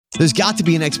There's got to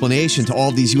be an explanation to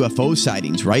all these UFO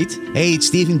sightings, right? Hey, it's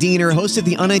Stephen Diener, host of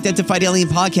the Unidentified Alien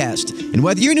Podcast. And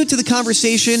whether you're new to the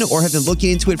conversation or have been looking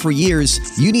into it for years,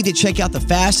 you need to check out the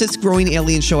fastest growing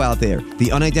alien show out there,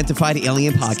 the Unidentified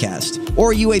Alien Podcast,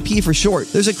 or UAP for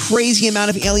short. There's a crazy amount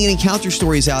of alien encounter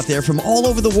stories out there from all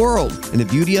over the world. And the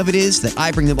beauty of it is that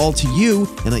I bring them all to you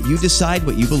and let you decide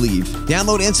what you believe.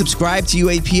 Download and subscribe to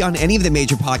UAP on any of the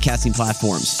major podcasting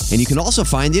platforms. And you can also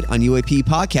find it on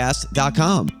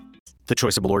UAPpodcast.com. The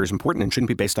choice of a lawyer is important and shouldn't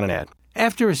be based on an ad.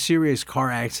 After a serious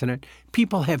car accident,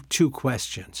 people have two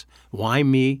questions. Why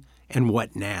me and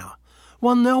what now?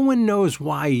 Well, no one knows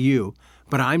why you,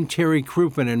 but I'm Terry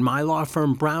Crouppen, and my law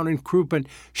firm Brown & Crouppen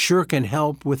sure can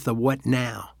help with the what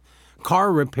now.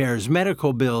 Car repairs,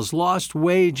 medical bills, lost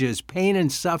wages, pain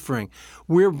and suffering.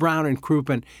 We're Brown &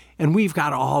 Crouppen, and we've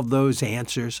got all those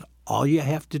answers. All you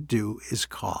have to do is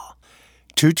call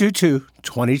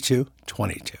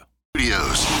 222-2222.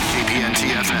 Studios,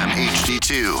 KPNT-FM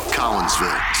HD2,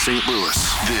 Collinsville, St. Louis.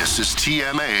 This is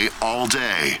TMA All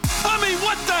Day. I mean,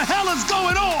 what the hell is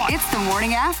going on? It's the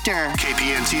morning after.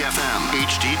 KPNT-FM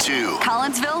HD2,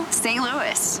 Collinsville, St.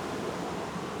 Louis.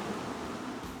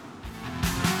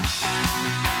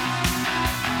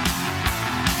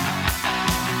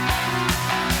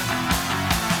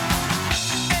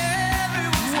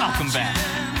 Welcome back.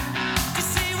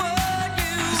 This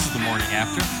is the morning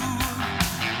after.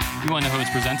 You want to know who it's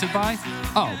presented by?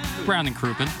 Oh, Brown &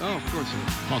 Crouppen. Oh, of course.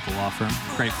 Local law firm.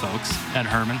 Great folks. Ed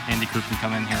Herman, Andy Crouppen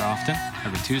come in here often.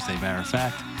 Every Tuesday, matter of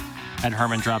fact. Ed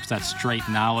Herman drops that straight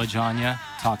knowledge on you,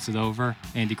 talks it over.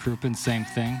 Andy Crouppen, same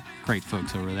thing. Great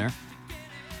folks over there.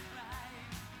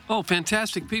 Oh,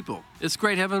 fantastic people. It's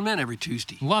great having them in every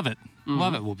Tuesday. Love it.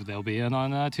 Love it. Well, they'll be in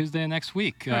on Tuesday next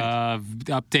week. Right.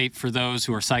 Update for those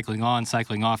who are cycling on,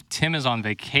 cycling off. Tim is on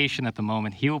vacation at the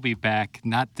moment. He will be back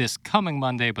not this coming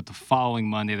Monday, but the following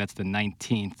Monday. That's the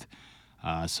 19th.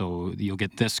 So you'll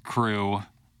get this crew,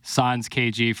 sans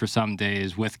KG for some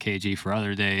days, with KG for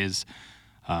other days.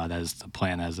 That is the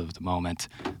plan as of the moment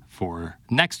for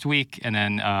next week. And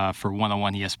then for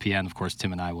 101 ESPN, of course,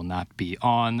 Tim and I will not be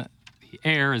on the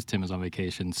air as Tim is on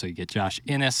vacation. So you get Josh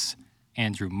Innes,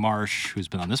 Andrew Marsh, who's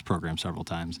been on this program several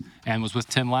times, and was with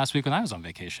Tim last week when I was on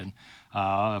vacation,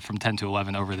 from 10 to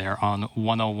 11 over there on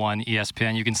 101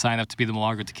 ESPN. You can sign up to be the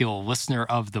Milagro Tequila Listener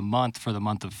of the Month for the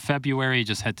month of February.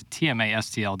 Just head to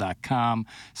tmastl.com,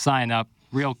 sign up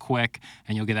real quick,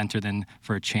 and you'll get entered in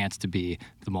for a chance to be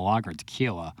the Milagro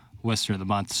Tequila Listener of the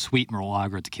Month. Sweet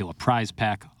Milagro Tequila prize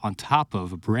pack on top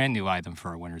of a brand new item for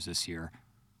our winners this year.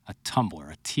 A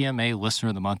tumbler, a TMA Listener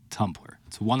of the Month tumbler.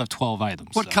 It's one of 12 items.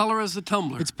 What color is the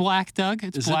tumbler? It's black, Doug.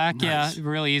 It's black. Nice. Yeah,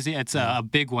 really easy. It's a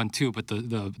big one, too, but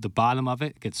the bottom of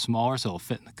it gets smaller, so it'll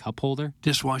fit in the cup holder.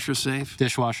 Dishwasher safe?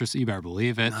 Dishwasher, you better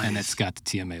believe it. Nice. And it's got the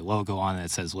TMA logo on it.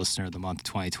 It says Listener of the Month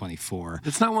 2024.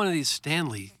 It's not one of these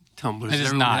Stanley tumblers. It is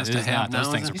everyone not. has It to is have not. Those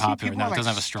now, things is are it? popular. No, it doesn't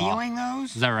have a straw. Stealing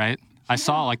those? Is that right? I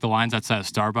saw like the lines outside of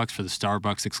Starbucks for the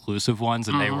Starbucks exclusive ones,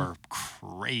 and they were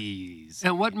crazy.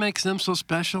 And what makes them so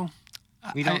special?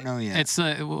 We don't know yet. It's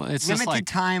Limited just like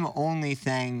time only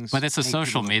things. But it's a make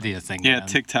social people media thing. Yeah, man.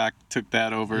 TikTok took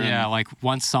that over. Yeah, like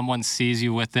once someone sees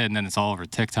you with it and then it's all over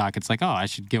TikTok, it's like, oh, I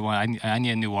should get one. I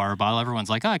need a new water bottle. Everyone's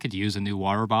like, oh, I could use a new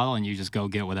water bottle, and you just go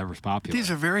get whatever's popular.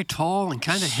 These are very tall and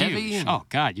kind of heavy. Huge. Oh,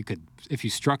 God, you could, if you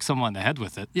struck someone in the head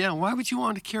with it. Yeah, why would you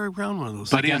want to carry around one of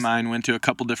those? Buddy of mine went to a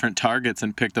couple different Targets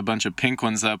and picked a bunch of pink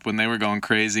ones up when they were going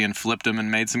crazy and flipped them and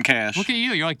made some cash. Look at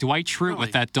you. You're like Dwight Schrute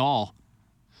with that doll.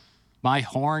 My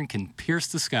horn can pierce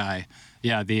the sky.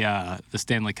 Yeah, the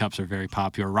Stanley Cups are very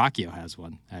popular. Rockio has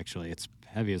one, actually. It's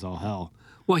heavy as all hell.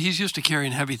 Well, he's used to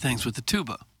carrying heavy things with the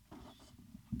tuba.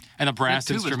 And a brass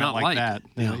That tuba's instrument not like light. that.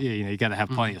 Yeah. You got to have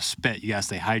plenty of spit. You got to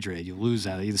stay hydrated. You lose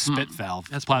that. The spit valve.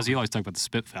 That's Plus, you always talk about the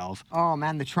spit valve. Oh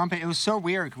man, the trumpet! It was so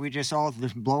weird. We just all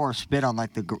just blow our spit on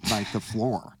like the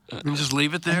floor. And just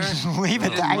leave it there? Just leave it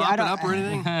Didn't there. mop I it don't. up or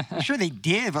anything? I'm sure they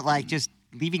did, but like just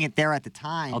leaving it there at the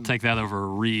time. I'll take that over a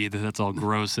reed that's all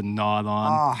gross and gnawed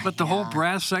on. Oh, But the whole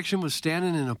brass section was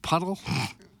standing in a puddle?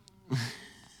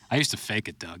 I used to fake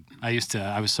it, Doug. I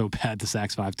was so bad at the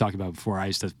saxophone. I've talked about it before. I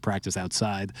used to practice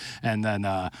outside, and then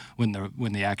when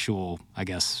the actual, I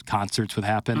guess, concerts would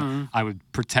happen, I would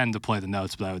pretend to play the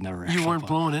notes, but I would never actually You weren't play.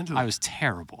 blowing into it? I was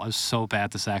terrible. I was so bad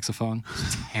at the saxophone.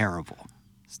 Terrible.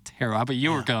 It's terrible. How about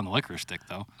you were good on the licorice stick,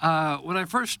 though? When I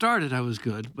first started, I was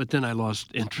good, but then I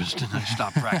lost interest and I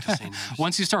stopped practicing.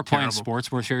 Once you start playing sports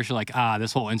more serious, you're like,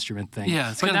 this whole instrument thing.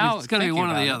 Yeah, it's but gotta now be one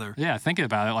or the about other. Yeah, thinking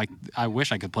about it, like, I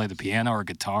wish I could play the piano or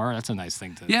guitar. That's a nice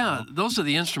thing to. Yeah, those are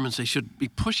the instruments they should be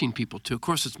pushing people to. Of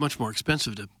course, it's much more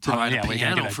expensive to provide a we gotta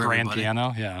piano get a for grand everybody.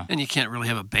 piano. Yeah, And you can't really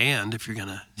have a band if you're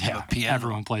gonna have a piano.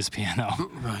 everyone plays piano.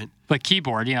 Right. But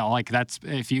keyboard, like that's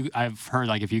I've heard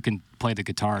like if you can play the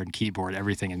guitar and keyboard,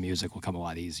 everything in music will come a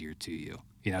lot easier to you.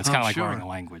 It's kind of like learning a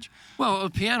language. Well, a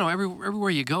piano everywhere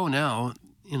you go now.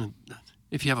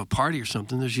 If you have a party or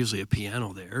something, there's usually a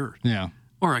piano there. Yeah.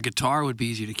 Or a guitar would be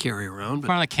easy to carry around. But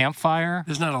on a campfire,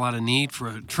 there's not a lot of need for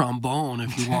a trombone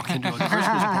if you walk into a Christmas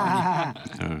party.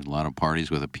 There are a lot of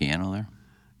parties with a piano there.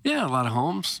 Yeah, a lot of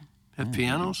homes have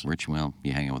pianos. Well,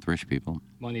 you hang out with rich people.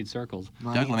 One needs circles.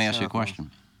 Doug, let me ask you a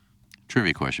question.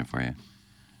 Trivia question for you.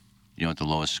 You know what the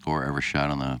lowest score ever shot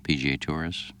on the PGA Tour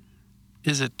is?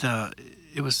 Is it?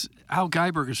 It was Al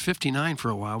Geiberger's 59 for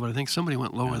a while, but I think somebody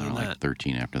went lower than like that.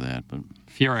 13 after that, but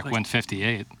Furyk went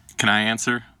 58. Can I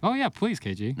answer? Oh yeah, please,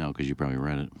 KG. No, because you probably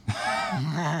read it.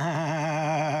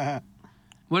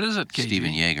 What is it, KG?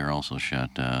 Steven Yeager also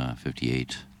shot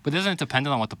 58. But isn't it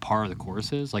dependent on what the par of the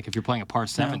course is? Like if you're playing a par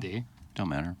 70. Don't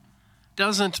matter.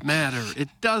 Doesn't matter. It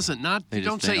doesn't.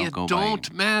 Don't say it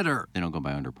don't matter. They don't go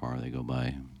by under par. They go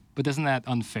by. But isn't that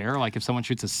unfair? Like if someone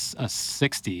shoots a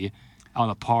 60 on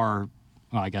a par,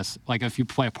 well, I guess like if you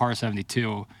play a par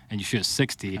 72 and you shoot a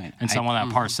 60, right. And someone at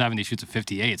par 70 shoots a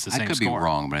 58, it's the same score. I could be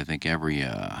wrong, but I think every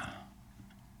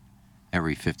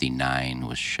 59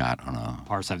 was shot on a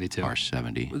par 72. Par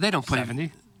 70. They don't play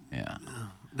 70. Yeah.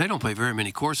 They don't play very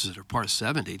many courses that are par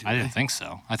 70. I didn't think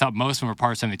so. I thought most of them were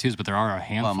par 72s, but there are a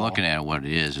handful. Well, I'm looking at what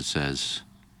it is. It says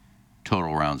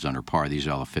total rounds under par. These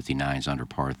are all the 59s under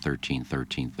par. 13,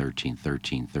 13, 13, 13,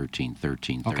 13,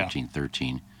 13, 13,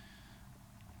 13.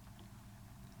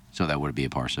 So that would be a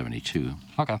par 72.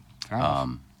 Okay. Fair enough.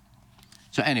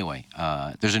 So anyway,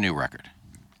 there's a new record.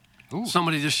 Ooh.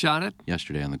 Somebody just shot it?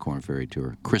 Yesterday on the Corn Ferry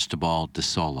Tour. Cristobal de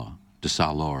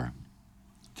Salor.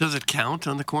 Does it count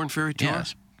on the Corn Ferry Tour?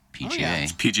 Yes. PGA. Oh, yeah.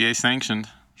 It's PGA sanctioned.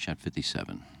 Shot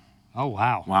 57. Oh,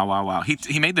 wow. Wow.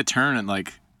 He made the turn at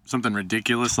like something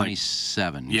ridiculous.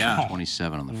 27. Like, yeah.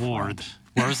 27 on the front.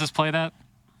 Where is this played at?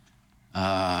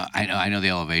 I know the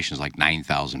elevation is like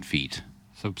 9,000 feet.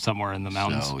 So somewhere in the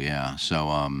mountains. So, yeah.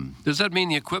 So, does that mean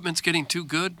the equipment's getting too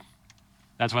good?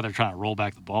 That's why they're trying to roll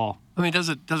back the ball. I mean, does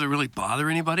it really bother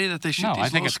anybody that they shoot these I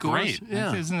think low it's scores? great.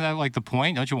 Yeah. Isn't that like the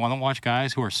point? Don't you want to watch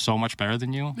guys who are so much better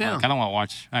than you? Yeah. Like, I don't want to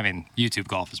watch. I mean, YouTube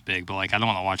golf is big, but like I don't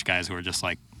want to watch guys who are just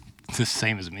like the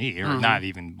same as me or not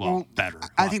even better.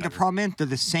 I think the problem is they're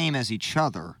the same as each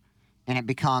other, and it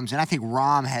becomes. And I think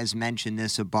Rahm has mentioned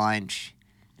this a bunch,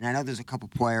 and I know there's a couple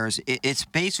players. It's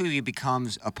basically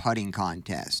becomes a putting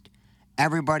contest.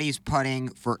 Everybody's putting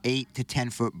for 8 to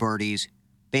 10 foot birdies.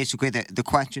 Basically, the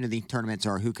question of the tournaments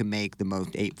are who can make the most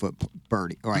 8-foot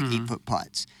birdie or 8-foot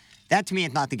putts. That to me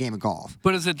is not the game of golf.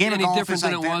 But is it game any different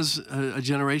than like it was a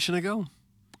generation ago?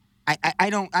 I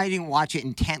didn't watch it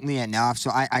intently enough,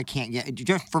 so I can't get.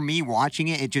 Just for me watching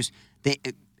it,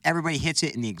 everybody hits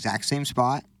it in the exact same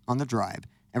spot on the drive.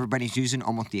 Everybody's using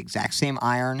almost the exact same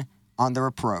iron on their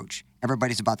approach.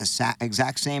 Everybody's about the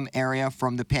exact same area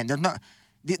from the pin. There's no.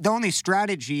 The only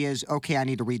strategy is, okay, I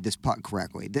need to read this putt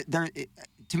correctly.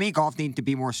 To me, golf needs to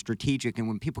be more strategic, and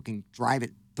when people can drive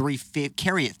it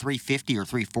carry it 350 or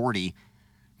 340,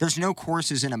 there's no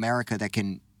courses in America that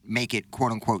can make it,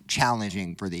 quote-unquote,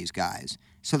 challenging for these guys.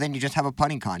 So then you just have a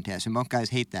putting contest, and most guys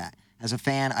hate that. As a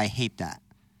fan, I hate that.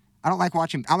 I don't like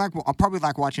watching – I'll probably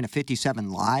like watching a 57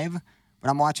 live, but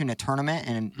I'm watching a tournament,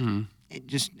 and it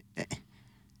just –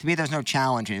 to me, there's no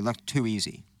challenge, and it looks too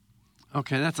easy.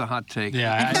 Okay, that's a hot take.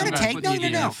 Yeah, it's not a take.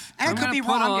 No. I could be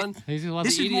wrong.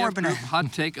 This is more of a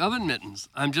hot take of Mittens.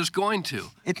 I'm just going to.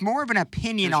 It's more of an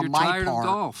opinion on my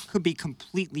part. Could be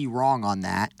completely wrong on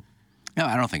that. No,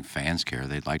 I don't think fans care.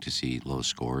 They'd like to see low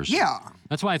scores. Yeah.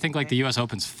 That's why I think like the U.S.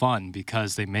 Open's fun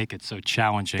because they make it so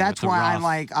challenging. That's why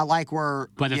I like where.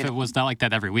 But if it was not like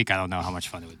that every week, I don't know how much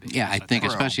fun it would be. Yeah, I think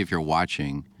especially if you're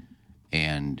watching,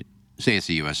 and say it's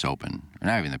the U.S. Open, or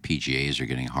not even the PGAs are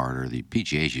getting harder. The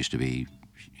PGAs used to be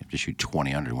you have to shoot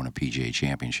 20 under to win a PGA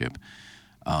championship,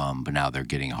 but now they're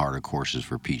getting harder courses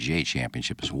for PGA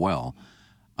championship as well.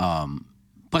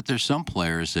 But there's some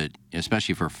players that,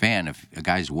 especially for a fan, if a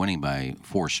guy's winning by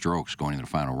 4 strokes going into the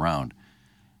final round,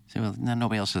 say, well,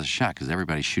 nobody else has a shot because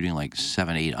everybody's shooting like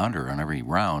 7, 8 under on every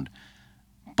round.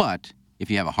 But if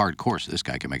you have a hard course, this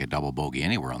guy can make a double bogey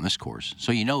anywhere on this course.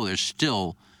 So you know there's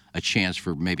still a chance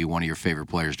for maybe one of your favorite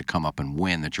players to come up and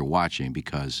win that you're watching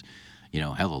because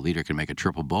Hell, the leader can make a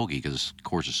triple bogey because the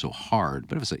course is so hard.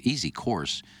 But if it's an easy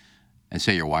course, and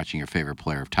say you're watching your favorite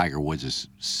player, if Tiger Woods is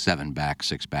 7 back,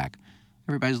 6 back,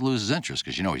 everybody loses interest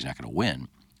because he's not going to win.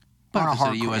 But if it's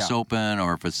the U.S. Open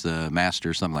or if it's the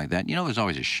Masters, something like that, there's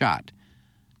always a shot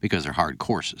because they're hard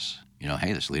courses.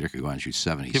 Hey, this leader could go out and shoot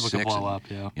 76. People could blow up,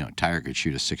 yeah. Tiger could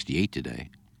shoot a 68 today.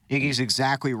 Iggy's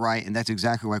exactly right, and that's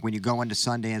exactly like when you go into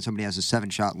Sunday and somebody has a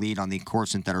 7-shot lead on the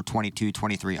course that are 22,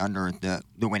 23 under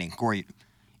the winning score.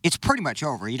 It's pretty much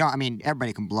over.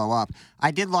 Everybody can blow up.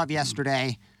 I did love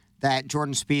yesterday that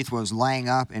Jordan Spieth was laying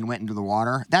up and went into the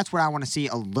water. That's what I want to see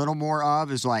a little more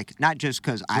of, is like, not just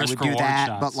because I would do that,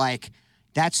 shots. But like,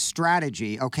 that's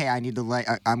strategy. Okay, I need to lay.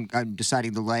 I'm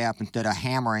deciding to lay up instead of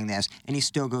hammering this, and he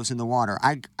still goes in the water.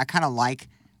 I kind of like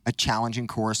a challenging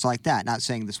course like that. Not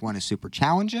saying this one is super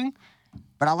challenging,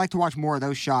 but I like to watch more of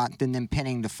those shots than them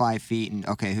pinning to 5 feet and,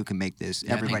 okay, who can make this?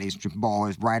 Yeah, everybody's ball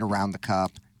is right around the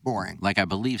cup. Boring. Like, I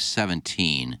believe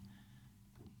 17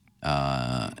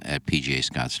 at PGA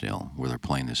Scottsdale, where they're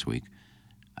playing this week.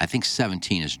 I think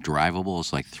 17 is drivable.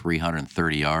 It's like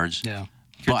 330 yards. Yeah.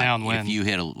 If you're downwind. If you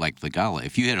hit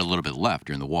if you hit a little bit left,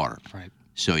 you're in the water. Right.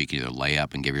 So you can either lay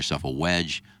up and give yourself a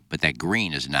wedge, but that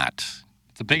green is not.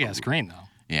 It's a big-ass green, though.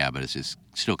 Yeah, but it's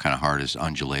still kind of hard. It's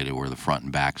undulated where the front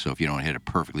and back. So if you don't hit it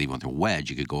perfectly even with a wedge,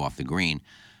 you could go off the green.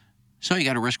 So you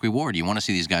got a risk-reward. You want to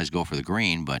see these guys go for the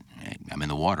green, but I'm in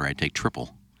the water. I take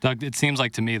triple. Doug, it seems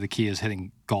like to me the key is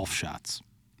hitting golf shots.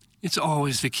 It's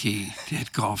always the key to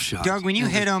hit golf shots. Doug, when you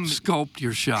hit them, sculpt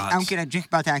your shots. I'm gonna think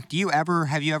about that.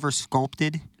 Have you ever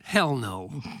sculpted? Hell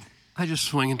no. I just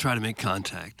swing and try to make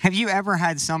contact. Have you ever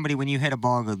had somebody, when you hit a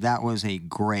ball, go, that was a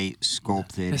great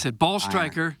sculpted? I said, ball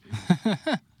striker.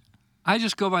 I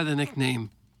just go by the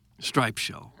nickname Stripe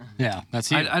Show. Yeah,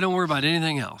 that's you. I don't worry about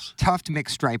anything else. Tuft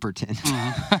McStriperton.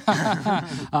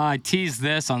 I teased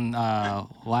this on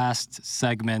last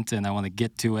segment, and I want to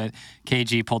get to it.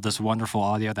 KG pulled this wonderful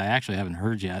audio that I actually haven't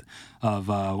heard yet of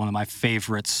one of my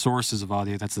favorite sources of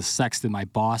audio. That's the Sexton My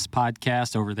Boss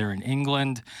podcast over there in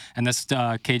England. And this,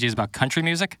 KG, is about country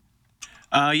music.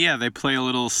 Yeah, they play a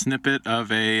little snippet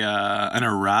of an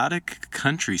erotic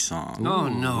country song. Oh,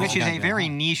 no. Which is a very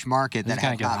niche market that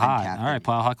has not been tapped. All right,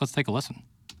 Plowhawk, let's take a listen.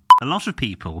 A lot of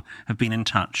people have been in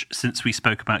touch since we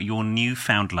spoke about your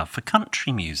newfound love for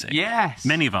country music. Yes.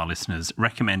 Many of our listeners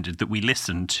recommended that we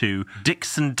listen to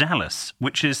Dixon Dallas,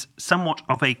 which is somewhat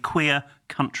of a queer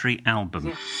country album.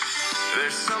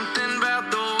 There's something about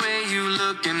the way you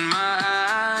look in my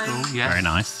eyes. Oh, yes. Very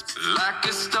nice. Like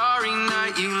a starry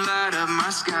night, you light up my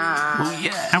sky. Oh,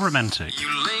 yeah. How romantic. You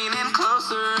lean in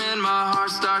closer and my heart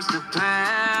starts to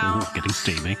pound. Oh, getting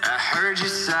steamy. I heard you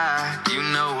sigh, you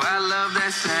know I love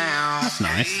that sound. That's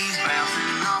nice. He's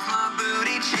bouncing off my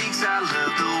booty cheeks, I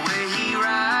love the way he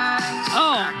rides.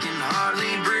 Oh. I can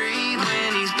hardly breathe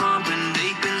when he's pumping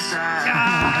deep inside.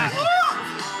 Ah.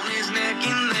 On his neck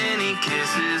and then he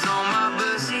kisses on my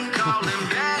pussy, call him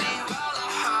daddy.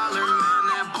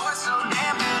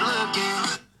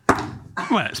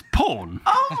 Well, it's porn.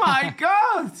 Oh, my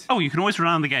God. Oh, you can always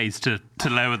rely on the gaze to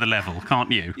lower the level, can't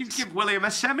you? You'd give William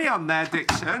a semi on there,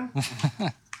 Dixon.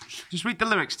 Just read the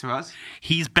lyrics to us.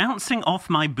 He's bouncing off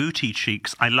my booty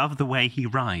cheeks. I love the way he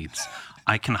rides.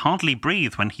 I can hardly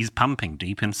breathe when he's pumping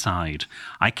deep inside.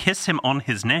 I kiss him on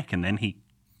his neck and then he...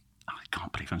 I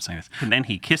can't believe I'm saying this. And then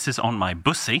he kisses on my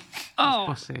bussy. Oh.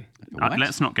 Pussy.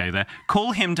 Let's not go there.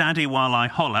 Call him daddy while I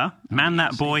holler. Man,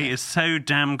 that boy is so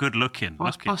damn good looking.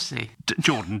 What's pussy?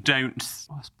 Jordan, don't...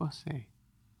 What's pussy?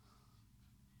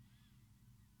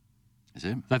 Is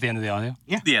it? Is that the end of the audio?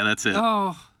 Yeah, that's it.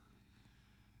 Oh.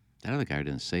 That other guy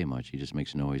didn't say much. He just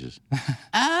makes noises.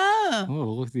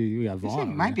 Oh, look, you got This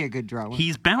volume. might be a good draw.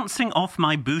 He's bouncing off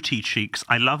my booty cheeks.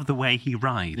 I love the way he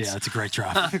rides. Yeah, it's a great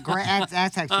drop.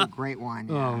 That's actually a great one.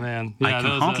 Yeah. Oh, man. I Yeah,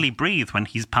 can hardly breathe when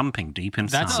he's pumping deep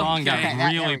inside. That song got Okay,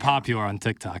 there really we go. popular on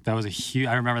TikTok. That was a huge.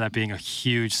 I remember that being a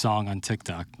huge song on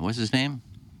TikTok. What's his name?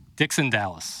 Dixon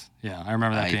Dallas. Yeah, I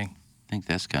remember that I being. think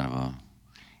that's kind of a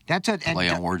That's a play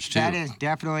on words, too. That is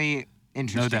definitely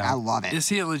interesting. doubt. I love it. Is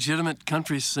he a legitimate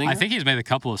country singer? I think he's made a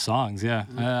couple of songs. Yeah,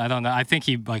 I don't know. I think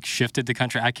he shifted to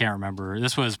country. I can't remember.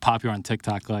 This was popular on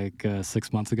TikTok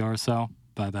 6 months ago or so.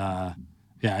 But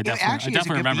yeah, I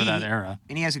definitely remember that era.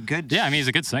 And he has a good Yeah, I mean he's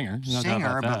a good singer. No doubt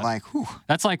about that. but whew.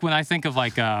 That's like when I think of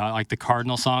like the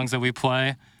Cardinal songs that we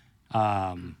play.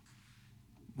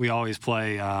 We always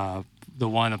play the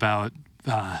one about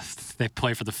they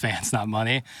play for the fans, not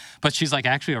money. But she's like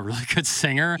actually a really good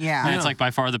singer. Yeah. And it's like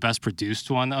by far the best produced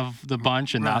one of the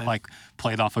bunch, and not like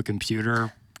played off a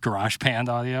computer GarageBand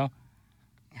audio.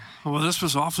 Well, this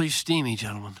was awfully steamy,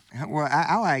 gentlemen. Well,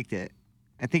 I liked it.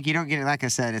 I think you don't get it. Like I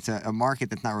said, it's a market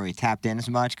that's not really tapped in as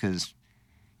much because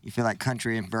you feel like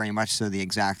country is very much so the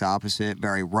exact opposite,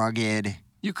 very rugged.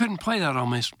 You couldn't play that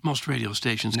on most radio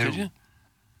stations, could you?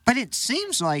 But it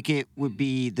seems like it would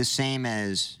be the same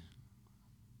as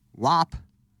WAP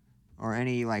or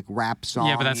any like rap song.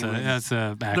 Yeah, but that's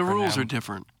a acronym. The rules are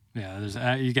different. Yeah,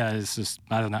 there's you guys just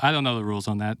I don't know the rules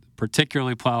on that,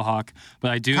 particularly Plowhawk, but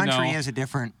I do know country is a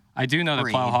different. I do know that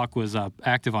breed. Plowhawk was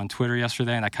active on Twitter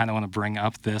yesterday, and I kind of want to bring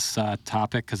up this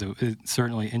topic because it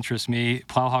certainly interests me.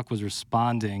 Plowhawk was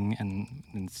responding, and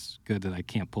it's good that I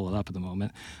can't pull it up at the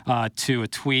moment, to a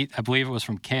tweet. I believe it was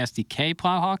from KSDK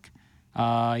Plowhawk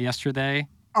yesterday.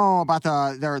 Oh, about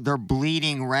they're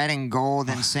bleeding red and gold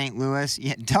in St. Louis.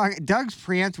 Yeah, Doug's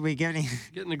preemptively getting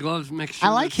the gloves mixed. Sure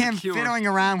I like him secure. fiddling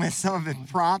around with some of his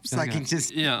props, like he's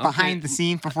just behind the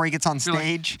scenes before he gets on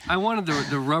stage. I wanted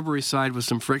the rubbery side with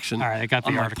some friction. All right, I got the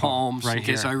on article my palms right in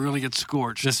case here. I really get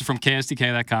scorched. This is from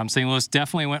KSDK.com. St. Louis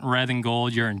definitely went red and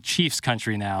gold. You're in Chiefs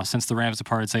country now. Since the Rams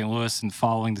departed St. Louis and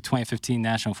following the 2015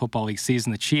 National Football League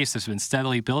season, the Chiefs have been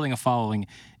steadily building a following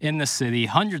in the city.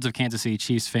 Hundreds of Kansas City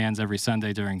Chiefs fans every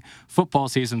Sunday during football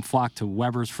season flock to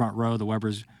Weber's Front Row, the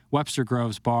Webster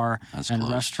Groves Bar and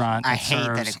Restaurant. I hate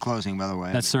that it's closing, by the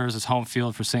way. That serves as home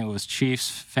field for St. Louis Chiefs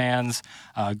fans,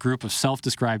 a group of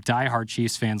self-described diehard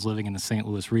Chiefs fans living in the St.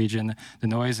 Louis region. The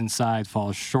noise inside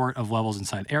falls short of levels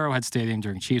inside Arrowhead Stadium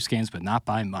during Chiefs games, but not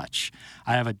by much.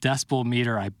 I have a decibel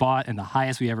meter I bought, and the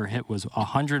highest we ever hit was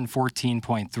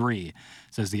 114.3,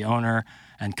 says the owner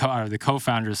and the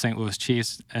co-founder of St. Louis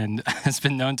Chiefs, and has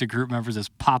been known to group members as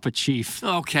Papa Chief.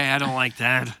 Okay, I don't like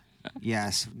that.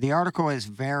 Yes, the article is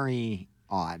very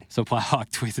odd. So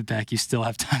Plowhawk tweeted back, "You still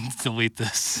have time to delete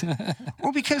this."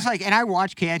 Well, because and I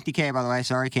watch KNTK, by the way.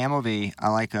 Sorry, KMOV. I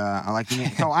like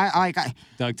the so I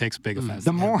Doug takes big offense.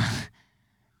 The more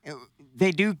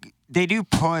they do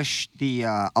push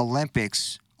the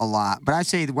Olympics a lot, but I'd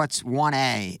say what's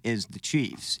 1A is the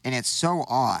Chiefs, and it's so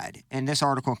odd. And this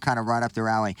article kind of right up their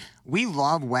alley. We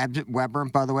love Weber,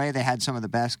 by the way. They had some of the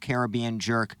best Caribbean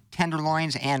jerk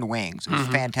tenderloins and wings. It was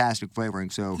fantastic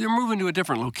flavoring. So they're moving to a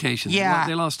different location. Yeah,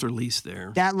 they lost their lease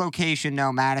there. That location,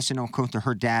 no, Madison will go to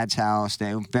her dad's house.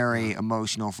 They were very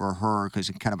emotional for her because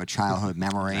it's kind of a childhood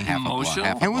memory. Half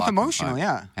it was emotional,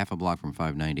 yeah. Half a block from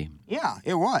 590. Yeah,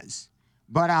 it was.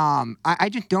 But I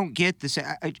just don't get this.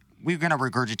 We're going to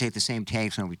regurgitate the same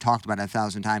takes when we talked about it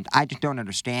 1,000 times. I just don't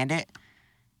understand it.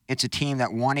 It's a team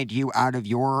that wanted you out of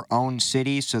your own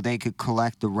city so they could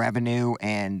collect the revenue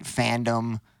and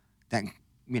fandom that,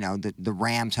 the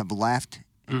Rams have left.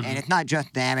 Mm-hmm. And it's not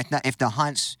just them. It's not, if the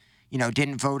Hunts,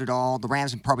 didn't vote at all, the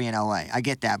Rams are probably in L.A. I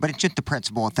get that. But it's just the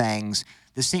principle of things.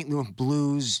 The St. Louis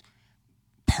Blues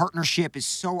partnership is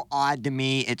so odd to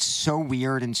me. It's so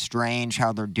weird and strange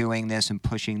how they're doing this and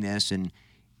pushing this, and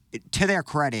to their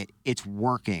credit, it's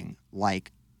working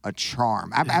like a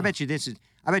charm. I bet you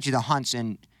the Hunts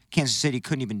in Kansas City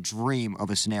couldn't even dream of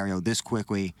a scenario this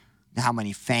quickly. How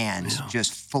many fans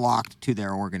just flocked to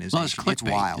their organization? Well, it's clickbait. It's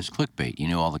wild. It's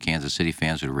clickbait. All the Kansas City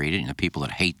fans would read it, and the people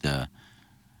that hate the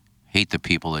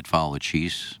people that follow the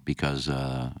Chiefs because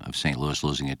of St. Louis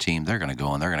losing a team, they're going to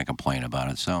go and they're going to complain about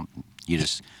it. So you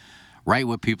just write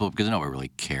what people, because nobody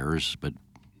really cares, but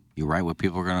you write what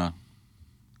people are going to.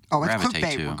 Oh, it's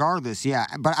clickbait regardless, yeah.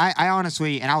 But I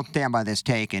honestly, and I'll stand by this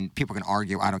take, and people can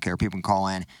argue, I don't care, people can call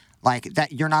in, like,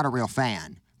 that you're not a real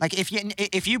fan. Like, if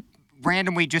you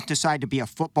randomly just decide to be a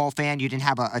football fan, you didn't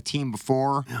have a team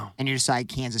before, and you decide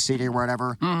Kansas City or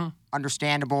whatever,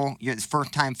 understandable, you're the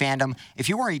first-time fandom. If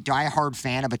you are a diehard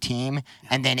fan of a team,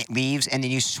 and then it leaves, and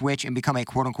then you switch and become a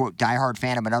quote-unquote diehard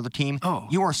fan of another team,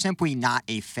 you are simply not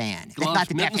a fan. That's not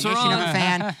the definition of a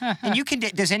fan. And you can,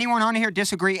 does anyone on here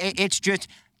disagree? It's just,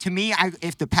 to me,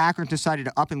 if the Packers decided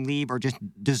to up and leave or just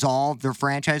dissolve their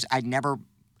franchise, I'd never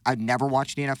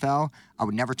watch the NFL. I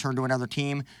would never turn to another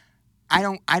team. I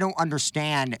don't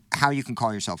understand how you can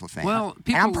call yourself a fan. Well,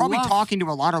 and I'm probably talking to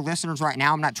a lot of listeners right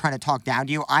now. I'm not trying to talk down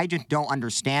to you. I just don't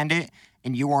understand it,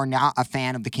 and you are not a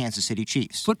fan of the Kansas City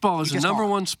Chiefs. Football is the number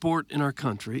one sport in our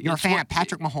country. You're a fan of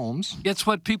Patrick Mahomes. It's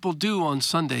what people do on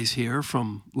Sundays here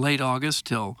from late August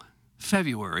till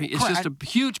February. It's just a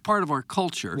huge part of our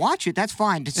culture. Watch it. That's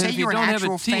fine. To say you're an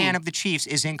actual fan of the Chiefs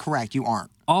is incorrect. You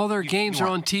aren't. All their games are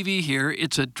on TV here.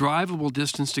 It's a drivable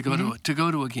distance to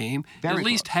go to a game. At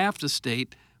least half the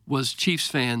state was Chiefs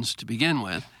fans to begin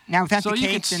with. Now, if that's the case, you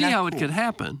can see how it could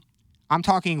happen. I'm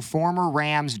talking former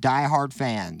Rams diehard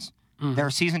fans. There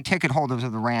are season ticket holders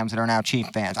of the Rams that are now Chief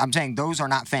fans. I'm saying those are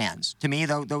not fans. To me,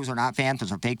 those are not fans.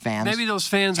 Those are fake fans. Maybe those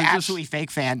fans are absolutely fake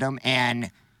fandom,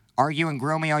 and argue and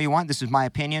grill me all you want. This is my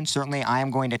opinion. Certainly, I am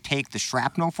going to take the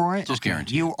shrapnel for it. Just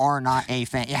guarantee. You are not a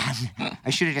fan. Yeah. I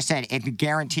should have just said, if you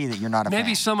guarantee that you're not a fan.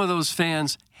 Maybe some of those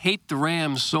fans hate the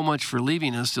Rams so much for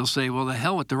leaving us, they'll say, well, the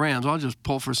hell with the Rams. I'll just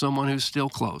pull for someone who's still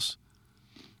close.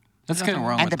 That's good.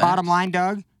 And the bottom line,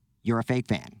 Doug, you're a fake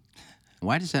fan.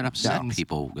 Why does that upset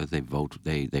people that they vote,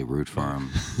 they root for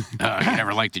them? You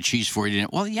never liked the Chiefs before you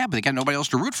didn't. Well, yeah, but they got nobody else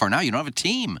to root for now. You don't have a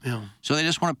team. Yeah. So they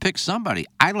just want to pick somebody.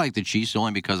 I like the Chiefs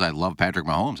only because I love Patrick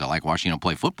Mahomes. I like watching him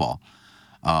play football.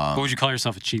 But would you call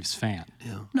yourself a Chiefs fan?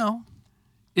 Yeah. No.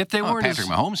 If they weren't a Patrick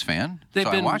Mahomes fan, so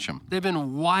I watch them. They've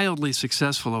been wildly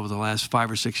successful over the last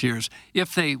 5 or 6 years.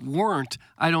 If they weren't,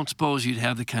 I don't suppose you'd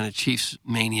have the kind of Chiefs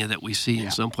mania that we see in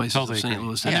some places Totally of St. agree.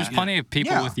 Louis. And there's plenty of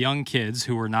people with young kids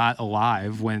who were not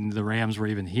alive when the Rams were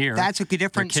even here. That's a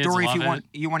different Their kids story if love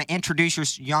you want to introduce your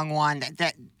young one.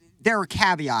 That there are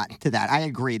caveats to that. I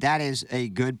agree. That is a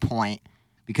good point.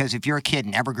 Because if you're a kid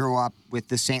and never grew up with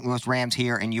the St. Louis Rams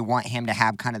here and you want him to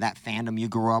have kind of that fandom you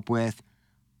grew up with,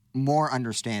 more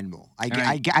understandable.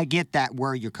 I get that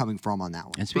where you're coming from on that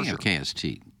one. And speaking of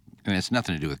KST, I mean, it's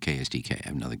nothing to do with KSDK. I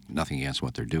have nothing against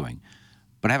what they're doing.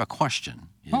 But I have a question.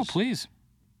 Please.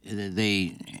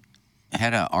 They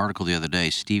had an article the other day,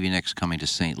 Stevie Nicks coming to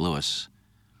St. Louis.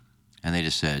 And they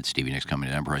just said, Stevie Nicks coming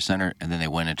to Empire Center. And then they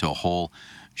went into a whole,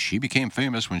 she became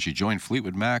famous when she joined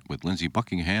Fleetwood Mac with Lindsey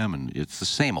Buckingham. And it's the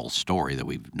same old story that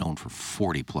we've known for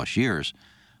 40-plus years.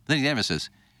 But then it says,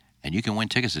 and you can win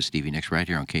tickets to Stevie Nicks right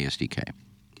here on KSDK.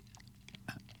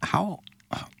 How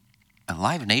a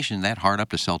Live Nation that hard up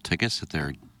to sell tickets that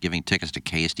they're giving tickets to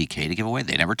KSDK to give away?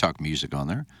 They never talk music on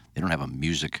there. They don't have a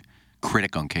music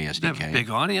critic on KSDK. They have a big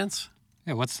audience.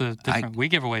 Yeah, what's the difference? We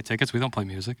give away tickets. We don't play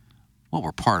music. Well,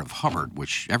 we're part of Hubbard,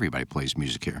 which everybody plays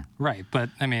music here. Right, but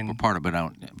I mean, we're part of it.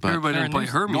 But everybody doesn't play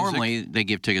her music. Normally, they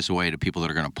give tickets away to people that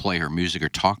are going to play her music or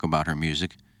talk about her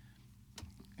music.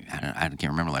 I can't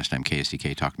remember last time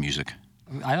KSDK talked music.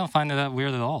 I don't find it that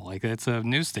weird at all. Like, it's a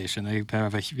news station. They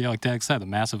have like Doug said, a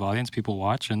massive audience. People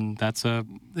watch, and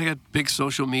they got big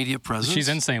social media presence. She's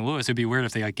in St. Louis. It'd be weird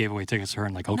if they gave away tickets to her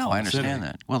in like Oklahoma No, I understand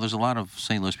City. that. Well, there's a lot of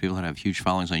St. Louis people that have huge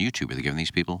followings on YouTube. Are they giving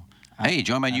these people? Hey,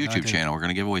 join my YouTube channel. We're going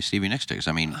to give away Stevie Nicks tickets.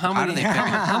 I mean, how many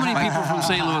people from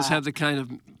St. Louis have the kind of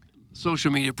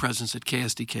social media presence that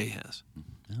KSDK has?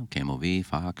 KMOV,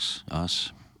 Fox,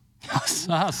 us.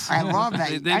 Us. I love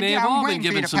that. They may have all been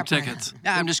given some tickets.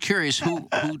 Yeah, I'm just curious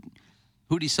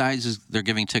who decides they're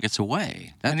giving tickets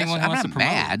away. Anyone I'm wants not to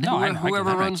promote. mad. No,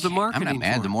 whoever runs the marketing. I'm not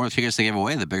mad. The more tickets they give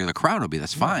away, the bigger the crowd will be.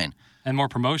 That's fine. And more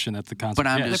promotion at the concert.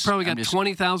 But They probably got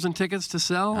 20,000 tickets to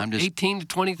sell. 18 to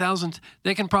 20,000.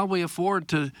 They can probably afford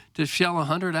to shell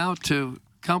 100 out to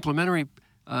complimentary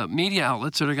media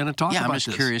outlets that are going to talk about this.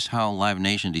 I'm just curious how Live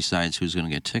Nation decides who's going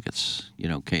to get tickets. You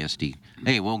know, KSD.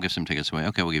 Hey, we'll give some tickets away.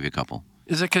 Okay, we'll give you a couple.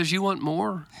 Is it because you want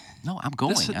more? No, I'm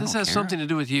going. This has something to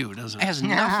do with you, doesn't it? It has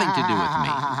nothing to do with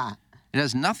me. It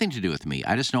has nothing to do with me.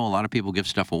 I just know a lot of people give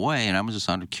stuff away, and I'm just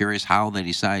curious how they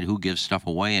decide who gives stuff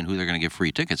away and who they're going to give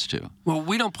free tickets to. Well,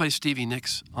 we don't play Stevie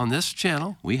Nicks on this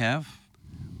channel. We have.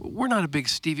 We're not a big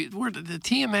Stevie. The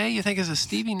TMA, you think, is a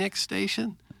Stevie Nicks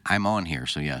station? I'm on here,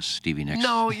 so yes, Stevie Nicks.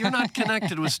 No, you're not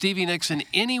connected with Stevie Nicks in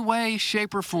any way,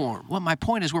 shape, or form. Well, my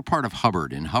point is we're part of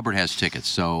Hubbard, and Hubbard has tickets.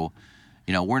 So,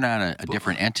 we're not a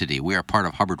different entity. We are part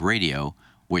of Hubbard Radio,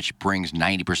 which brings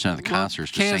 90% of the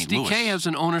concerts to St. Louis. KSDK has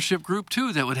an ownership group,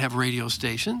 too, that would have radio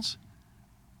stations.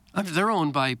 They're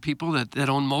owned by people that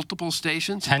own multiple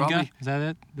stations. Tenga? Is that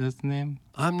it? That's the name?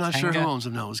 I'm not sure who owns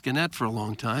them now. It was Gannett for a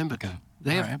long time, but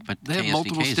they have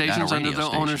multiple stations under the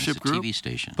ownership group. TV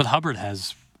station. But Hubbard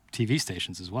has TV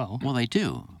stations as well. Well, they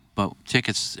do. But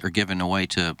tickets are given away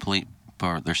to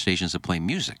for their stations that play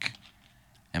music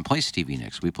and play Stevie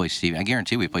Nicks. We play Stevie. I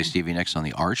guarantee we play Stevie Nicks on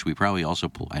the Arch. We probably also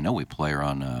I know we play her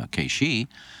on K-She.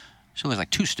 So there's like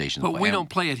 2 stations. But we don't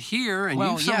play it here, and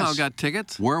you somehow got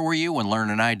tickets. Where were you when Learn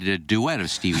and I did a duet of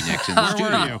Stevie Nicks in the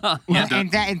studio?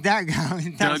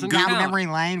 Down memory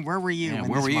lane, where were you?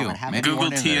 Where were you? Maybe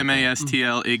Google TMA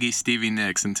STL Iggy Stevie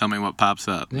Nicks and tell me what pops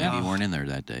up. Maybe you weren't in there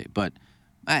that day. But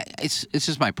it's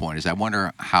just my point is I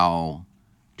wonder how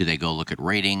do they go look at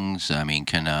ratings? I mean,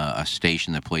 can a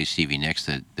station that plays Stevie Nicks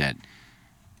that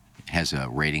has a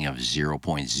rating of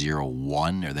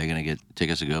 0.01, are they going to get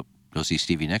tickets to go see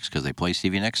Stevie Nicks because they play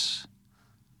Stevie Nicks?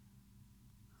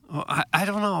 Oh, I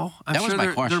don't know. I'm that sure was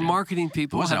my question. They're marketing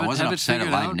people. I wasn't upset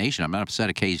at Live Nation. I'm not upset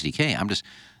at KSDK.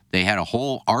 They had a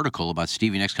whole article about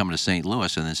Stevie Nicks coming to St.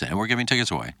 Louis and then said, we're giving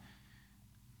tickets away.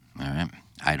 All right.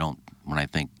 When I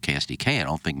think KSDK, I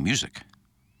don't think music.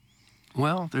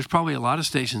 Well, there's probably a lot of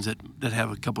stations that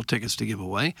have a couple tickets to give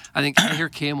away. I think I hear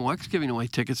KMOX giving away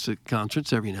tickets to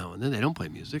concerts every now and then. They don't play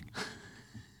music.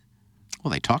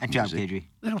 Well, they talk music.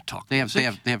 They don't talk They music.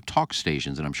 have talk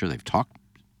stations, and I'm sure they've talked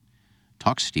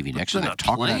talk to Stevie Nicks. I've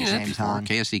talked about it before.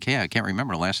 KSDK, I can't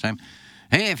remember the last time.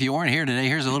 Hey, if you weren't here today,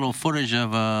 here's a little footage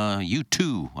of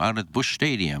U2 out at Busch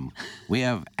Stadium. We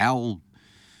have Al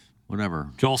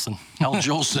Jolson. Al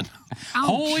Jolson.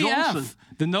 Holy F!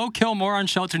 The no-kill moron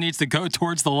shelter needs to go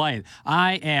towards the light.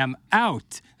 I am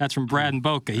out. That's from Brad and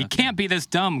Boca. He can't be this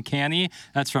dumb, can he?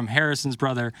 That's from Harrison's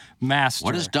brother, Master.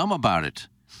 What is dumb about it?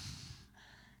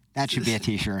 That should be a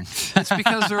T-shirt. That's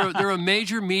because they're a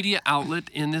major media outlet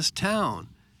in this town.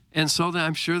 And so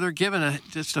I'm sure they're given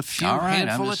just a few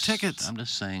handful of tickets. I'm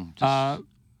just saying. How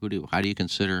do you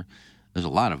consider? There's a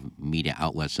lot of media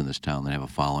outlets in this town that have a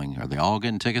following. Are they all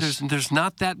getting tickets? There's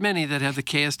not that many that have the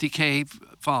KSDK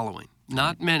following.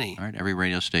 Not many. All right. Every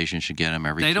radio station should get them.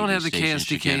 Every they don't TV have the station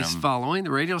should get KSDK's 'em. following.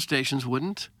 The radio stations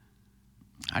wouldn't.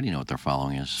 How do you know what their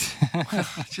following is?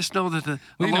 Just know that the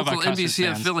What do you know local about custard NBC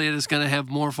fans? affiliate is going to have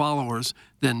more followers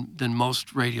than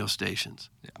most radio stations.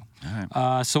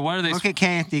 So what are they? Look at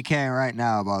KFDK right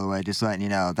now, by the way, just letting you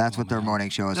know. That's what their morning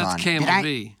show is on. That's Did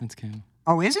KMLV. That's KMLV.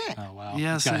 Oh, is it? Oh, wow.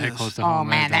 Yes, Got it hit is. close to Oh, home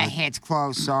there, man, that Doug. hit's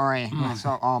close. Sorry.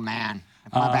 Oh, man.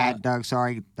 My bad, Doug.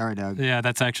 Sorry, Doug. Yeah,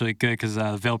 that's actually good because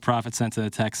Veil Prophet sent in a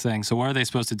text saying, so what are they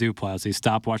supposed to do, Plowsy?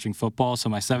 Stop watching football? So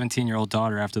my 17-year-old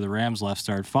daughter, after the Rams left,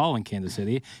 started following Kansas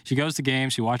City. She goes to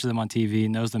games. She watches them on TV,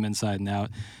 knows them inside and out.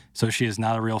 So she is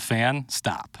not a real fan?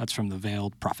 Stop. That's from the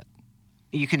Veiled Prophet.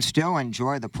 You can still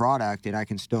enjoy the product, and I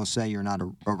can still say you're not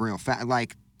a real fan.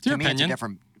 Like, your to me, it's a opinion.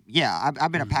 different... Yeah,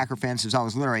 I've been a Packer fan since I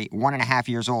was literally 1.5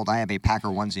 years old. I have a Packer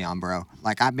onesie on, bro.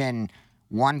 Like, I've been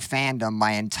one fandom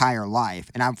my entire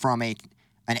life, and I'm from an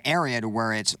area to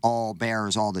where it's all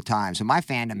Bears all the time. So my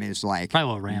fandom is like Probably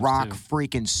a little Rams, rock too.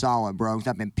 freaking solid, bro. 'Cause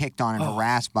I've been picked on and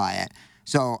harassed by it.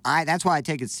 So that's why I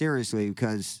take it seriously,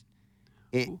 because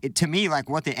it to me, like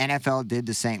what the NFL did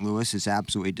to St. Louis is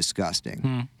absolutely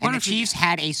disgusting. And the Chiefs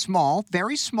had a small,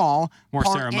 very small More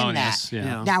part in ceremonious, that.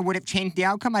 yeah. Now, would it change the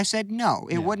outcome? I said no.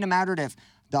 It wouldn't have mattered if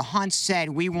the Hunts said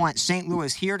we want St.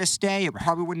 Louis here to stay. It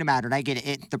probably wouldn't have mattered. I get it.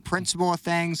 It's the principle of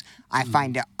things. I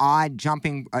find it odd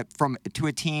jumping to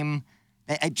a team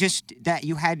just that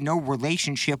you had no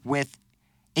relationship with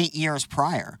 8 years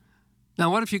prior. Now,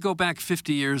 what if you go back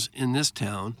 50 years in this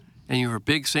town and you were a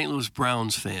big St. Louis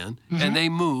Browns fan and they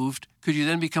moved? Could you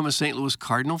then become a St. Louis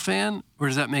Cardinal fan, or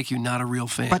does that make you not a real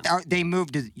fan? But they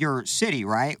moved to your city,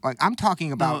 right? Like I'm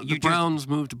talking about the Browns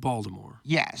moved to Baltimore.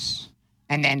 Yes.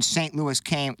 And then St. Louis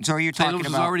came. So are you St. talking Louis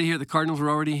was about? already here. The Cardinals were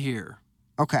already here.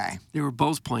 Okay. They were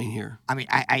both playing here. I mean,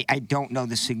 I don't know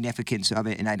the significance of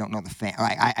it, and I don't know the fan.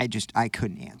 I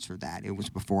couldn't answer that. It was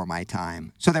before my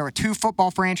time. So there were two football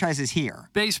franchises here.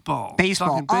 Baseball.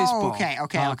 Baseball. Talking baseball.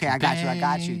 Oh, okay. I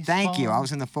got you. Thank you. I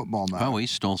was in the football mode. Well, we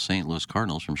stole St. Louis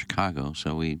Cardinals from Chicago,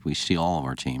 so we steal all of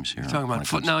our teams here. You're talking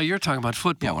about now you're talking about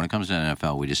football. Yeah, when it comes to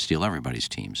NFL, we just steal everybody's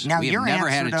teams. Now, we your have never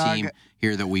had answer, a Doug- team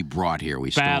here that we brought here. We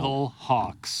stole. Battle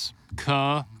Hawks.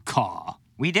 Caw.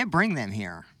 We did bring them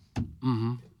here.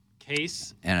 Mm-hmm.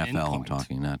 Case NFL, I'm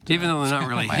talking, not. Even though they're not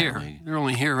really minor here. league. They're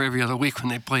only here every other week when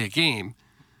they play a game.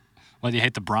 Well, you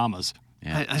hate the Brahmas.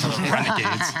 Yeah.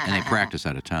 Renegades. And they practice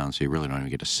out of town, so you really don't even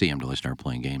get to see them until they start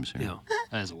playing games here. Yeah.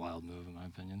 That is a wild move, in my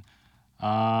opinion.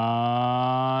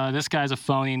 This guy's a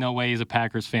phony. No way he's a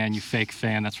Packers fan. You fake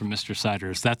fan. That's from Mr.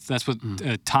 Siders. That's what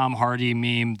Tom Hardy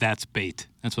meme. That's bait.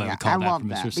 That's what I would call that love from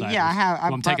that. Mr. But Siders. yeah,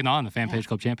 I'm taking on the Fan Page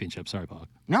Club Championship. Sorry, Paul.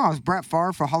 No, I was Brett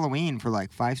Favre for Halloween for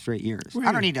like 5 straight years.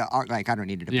 I don't need to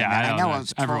defend Yeah, that. I know that. it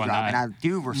was Everyone program, and I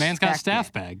do respect Man's got a staff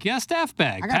it. bag. Yeah, staff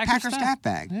bag. I got a Packer Packer staff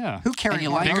bag. Yeah. Who carries And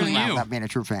you one like of those it. around without being a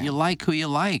true fan? You like who you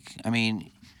like. I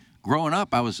mean, growing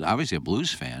up, I was obviously a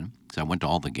Blues fan because I went to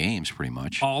all the games pretty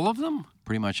much. All of them?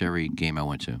 Pretty much every game I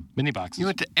went to. Mini boxes. You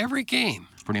went to every game?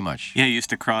 Pretty much. Yeah, you used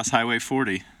to cross Highway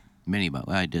 40. Mini box.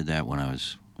 I did that when I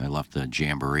left the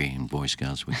Jamboree in Boy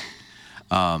Scouts.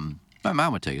 My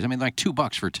mom would take us. I mean, like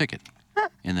 $2 for a ticket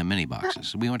in the mini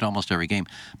boxes. We went to almost every game.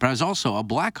 But I was also a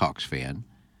Blackhawks fan.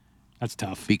 That's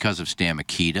tough. Because of Stan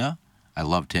Mikita. I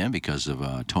loved him because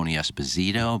of Tony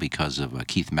Esposito, because of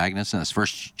Keith Magnuson. His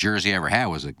first jersey I ever had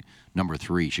was a number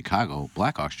 3 Chicago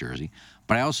Blackhawks jersey.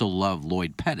 But I also love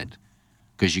Lloyd Pettit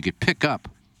because you could pick up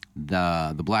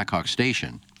the Blackhawks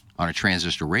station on a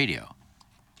transistor radio.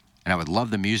 And I would love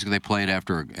the music they played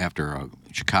after a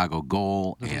Chicago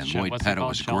goal, and Lloyd Pettit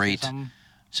was great.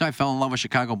 So I fell in love with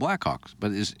Chicago Blackhawks.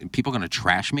 But is people going to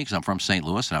trash me because I'm from St.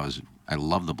 Louis and I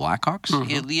love the Blackhawks?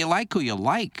 Mm-hmm. You like who you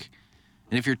like.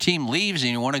 And if your team leaves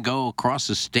and you want to go across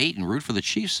the state and root for the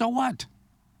Chiefs, so what?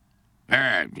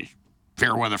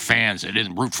 Fair weather fans that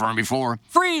didn't root for them before.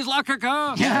 Freeze,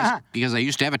 Luckaka! Yeah, because they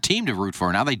used to have a team to root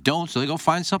for. Now they don't, so they go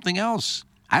find something else.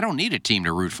 I don't need a team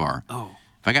to root for. Oh.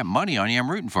 If I got money on you, I'm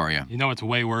rooting for you. You know what's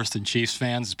way worse than Chiefs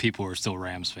fans is people who are still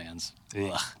Rams fans.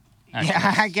 Ugh.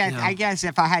 Yeah, I guess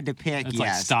if I had to pick, It's yes.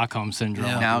 like Stockholm syndrome.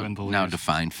 Yeah. Now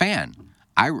define fan.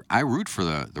 I root for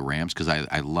the Rams because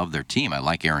I love their team. I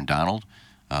like Aaron Donald.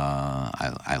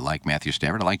 I like Matthew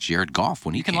Stafford. I like Jared Goff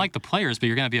when he can like the players, but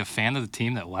you're going to be a fan of the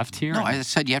team that left here? No, I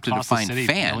said you have to define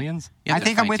fan. Millions? I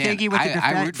think I'm with Iggy with the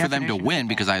I root for them to win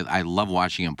because I love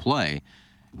watching him play.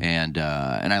 And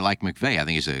I like McVay. I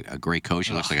think he's a great coach.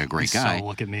 He looks like a great guy. So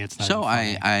look at me. It's not so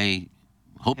I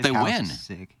hope His they house win. is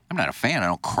sick. I'm not a fan. I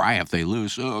don't cry if they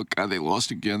lose. Oh God, they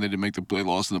lost again. They didn't make the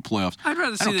lost in the playoffs. I'd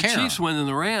rather see the Chiefs win than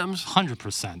the Rams.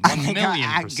 100%. 1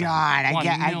 million percent. God, I 1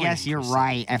 guess you're million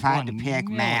right. If I had to 1 pick,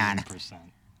 man, million%.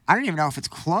 I don't even know if it's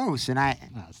close. And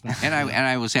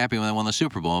I was happy when they won the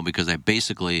Super Bowl because I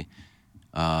basically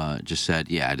just said,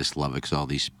 yeah, I just love it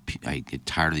because I get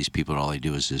tired of these people. And all they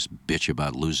do is just bitch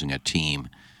about losing a team.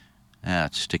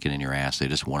 Stick it in your ass. They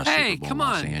just won a Super Bowl. Hey, come in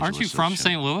Los on. Angeles, Aren't you from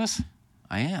St. Louis?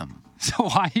 I am. So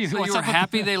why you? So what's you were up with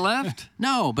happy they left?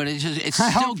 No, but it's I still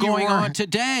hope you going were. on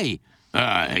today.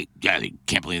 I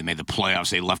can't believe they made the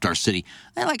playoffs. They left our city.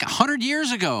 Like 100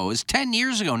 years ago. It's 10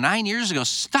 years ago, 9 years ago.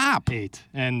 Stop. 8.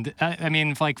 And I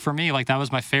mean, like for me, like that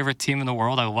was my favorite team in the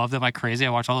world. I loved them like crazy. I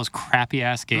watched all those crappy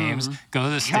ass games. Go to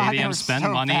the stadium, spend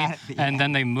money, and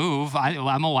then they move.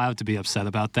 I'm allowed to be upset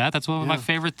about that. That's one of my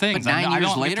favorite things. But 9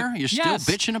 years later, you're still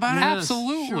bitching about it?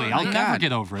 Absolutely. Sure. I'll My never God.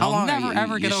 get over it. How long? I'll never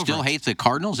ever get over it. You still hate the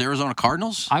Cardinals, Arizona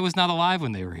Cardinals? I was not alive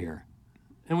when they were here.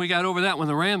 And we got over that when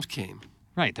the Rams came.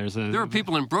 Right. There are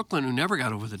people in Brooklyn who never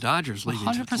got over the Dodgers leaving.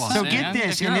 100%. So get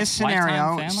this, in this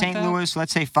scenario, St. Louis,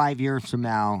 let's say 5 years from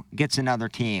now, gets another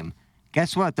team.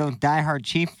 Guess what? Those diehard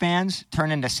Chief fans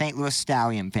turn into St. Louis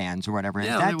Stallion fans or whatever.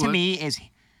 Yeah, that they to would. me is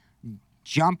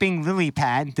jumping lily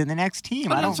pad to the next team.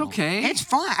 But that's okay. It's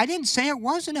fine. I didn't say it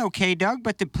wasn't okay, Doug,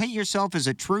 but to paint yourself as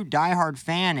a true diehard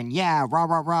fan and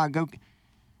rah, go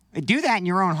do that in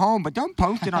your own home, but don't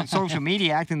post it on social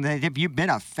media acting that if you've been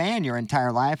a fan your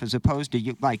entire life as opposed to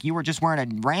you were just wearing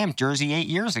a Rams jersey 8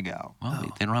 years ago.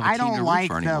 Well, they don't have a I team don't to root like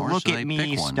for the anymore, look so at they me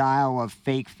pick one. style of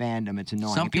fake fandom. It's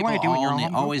annoying. Some if you people want to do it in your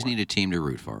home, always need a team to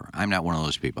root for. I'm not one of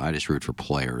those people. I just root for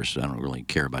players. I don't really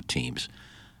care about teams.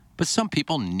 But some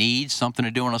people need something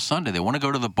to do on a Sunday. They want to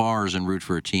go to the bars and root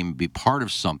for a team, be part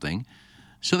of something.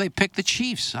 So they pick the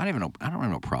Chiefs. I don't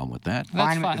have no problem with that.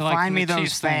 Find me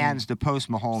those fans the post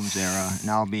Mahomes era,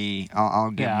 and I'll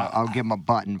give them a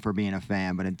button for being a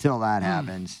fan. But until that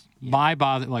happens,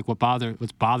 What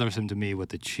bothers him to me with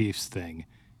the Chiefs thing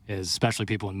is, especially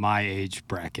people in my age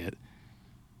bracket.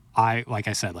 Like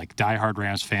I said, diehard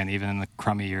Rams fan, even in the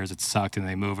crummy years, it sucked and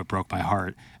they moved, it broke my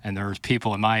heart. And there was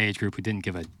people in my age group who didn't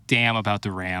give a damn about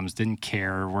the Rams, didn't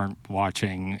care, weren't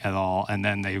watching at all. And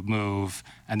then they move,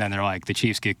 and then they're like, the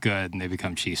Chiefs get good, and they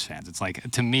become Chiefs fans. It's like,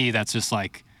 to me, that's just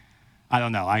like, I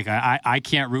don't know. I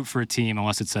can't root for a team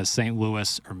unless it says St.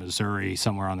 Louis or Missouri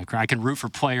somewhere on the I can root for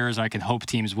players. I can hope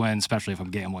teams win, especially if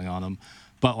I'm gambling on them.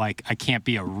 But, I can't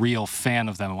be a real fan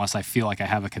of them unless I feel like I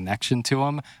have a connection to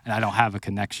them, and I don't have a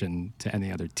connection to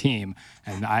any other team.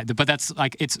 But that's,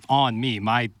 it's on me.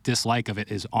 My dislike of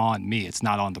it is on me. It's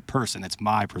not on the person. It's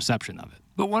my perception of it.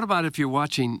 But what about if you're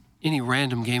watching any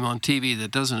random game on TV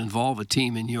that doesn't involve a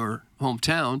team in your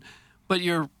hometown, but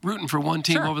you're rooting for one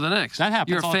team over the next? That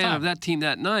happens You're a all the fan time. of that team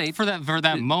that night. For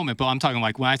that moment, but I'm talking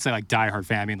when I say diehard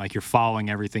fan, I mean you're following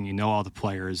everything, you know all the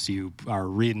players, you are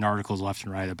reading articles left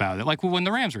and right about it. When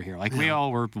the Rams were here, we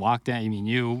all were locked in. I mean,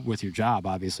 you with your job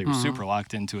obviously were super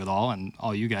locked into it all, and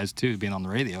all you guys too being on the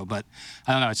radio. But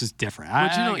I don't know, it's just different.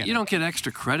 But you don't get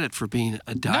extra credit for being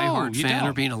a diehard fan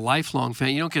or being a lifelong fan.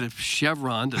 You don't get a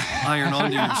chevron to iron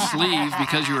onto your sleeve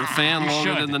because you're a fan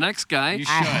longer than the next guy. You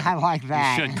should. I like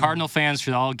that. You should. Cardinal fans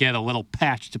should all get a little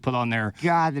patch to put on their.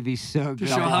 God, that'd be so good. To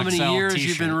show how many years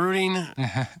you've been rooting.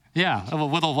 Yeah, a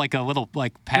little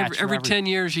patch. Every 10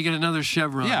 years you get another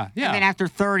chevron. Yeah. And then after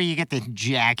 30, you get the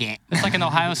jacket. It's like an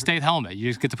Ohio State helmet. You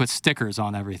just get to put stickers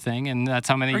on everything, and that's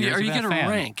how many years. Or you you've get been a fan.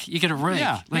 rank. You get a rank.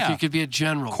 Yeah, you could be a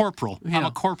general. Corporal. Yeah. I'm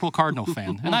a corporal Cardinal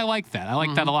fan, and I like that. I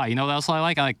like that a lot. You know what else I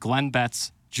like? I like Glenn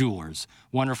Betts Jewelers.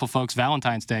 Wonderful folks.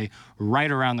 Valentine's Day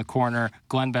right around the corner.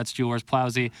 Glenn Betts Jewelers.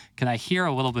 Plowsy, can I hear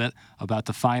a little bit about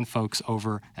the fine folks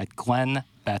over at Glenn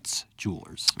Betts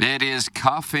Jewelers? It is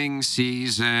cuffing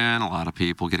season. A lot of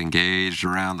people get engaged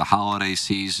around the holiday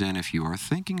season. If you are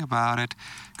thinking about it,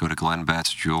 go to Glenn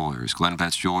Betts Jewelers. Glenn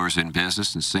Betts Jewelers in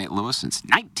business in St. Louis since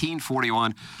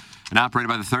 1941. And operated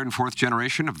by the third and fourth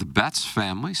generation of the Betts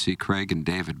family. See Craig and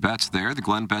David Betts there. The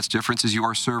Glenn Betts difference is you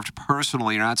are served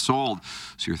personally. You're not sold.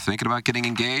 So you're thinking about getting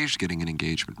engaged, getting an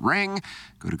engagement ring.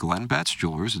 Go to Glenn Betts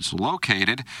Jewelers. It's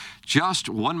located just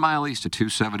 1 mile east of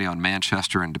 270 on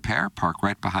Manchester and De Pere. Park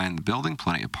right behind the building.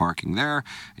 Plenty of parking there.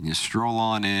 And you stroll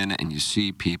on in and you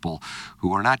see people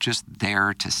who are not just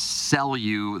there to sell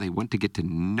you. They want to get to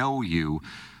know you,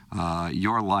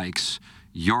 your likes,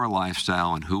 your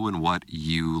lifestyle, and who and what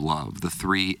you love. The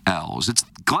 3 L's. It's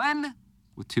Glenn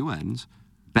with 2 N's,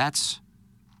 Betts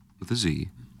with a Z,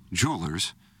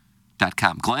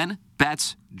 jewelers.com. Glenn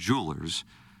Betts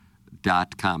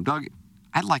Jewelers.com. Doug,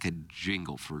 I'd like a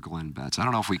jingle for Glenn Betts. I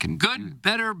don't know if we can. Good,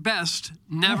 better, best.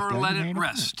 Never let it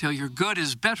rest till your good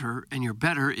is better and your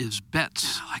better is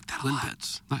Betts. I like that Glenn a lot.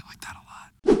 Betts. I like that a lot.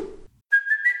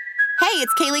 Hey,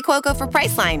 it's Kaylee Cuoco for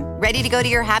Priceline. Ready to go to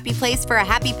your happy place for a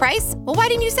happy price? Well, why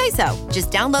didn't you say so? Just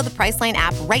download the Priceline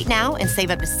app right now and save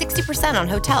up to 60% on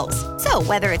hotels. So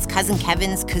whether it's Cousin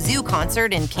Kevin's Kazoo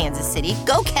Concert in Kansas City,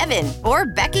 go Kevin, or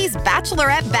Becky's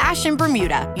Bachelorette Bash in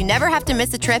Bermuda, you never have to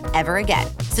miss a trip ever again.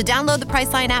 So download the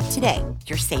Priceline app today.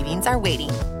 Your savings are waiting.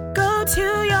 Go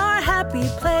to your happy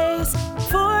place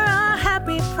for a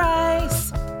happy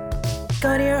price.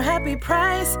 Go to your happy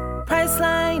price,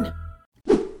 Priceline.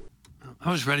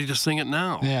 I was ready to sing it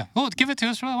now. Yeah. Well, give it to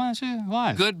us. Why don't you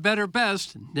live? Good, better,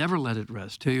 best. Never let it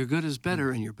rest till your good is better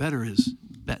and your better is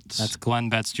Betts. That's Glenn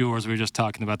Betts Jewelers. We were just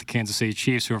talking about the Kansas City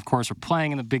Chiefs, who, of course, are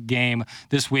playing in the big game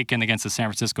this weekend against the San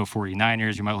Francisco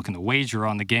 49ers. You might look in the wager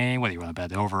on the game, whether you want to bet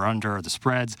the over, under, or the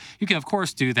spreads. You can, of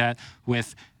course, do that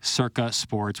with Circa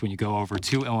Sports. When you go over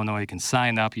to Illinois, you can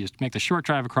sign up. You just make the short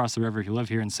drive across the river if you live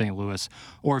here in St. Louis,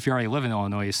 or if you already live in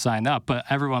Illinois, you sign up. But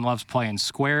everyone loves playing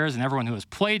squares, and everyone who has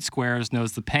played squares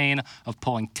knows the pain of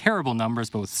pulling terrible numbers.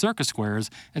 But with Circa Squares,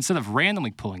 instead of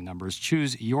randomly pulling numbers,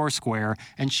 choose your square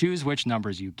and choose which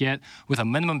numbers you get. With a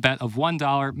minimum bet of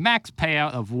 $1, max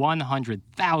payout of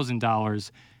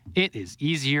 $100,000. It is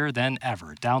easier than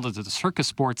ever. Download the Circa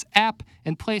Sports app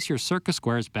and place your Circa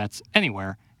Squares bets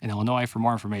anywhere in Illinois. For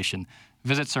more information,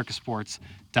 visit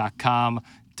circasports.com.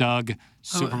 Doug,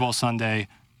 Super Bowl Sunday,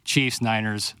 Chiefs,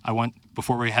 Niners.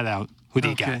 Before we head out, who do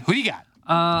you got? Who do you got?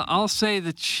 I'll say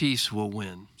the Chiefs will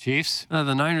win. Chiefs?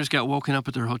 The Niners got woken up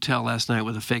at their hotel last night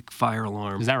with a fake fire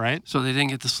alarm. Is that right? So they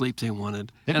didn't get the sleep they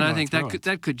wanted. And I think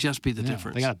that could just be the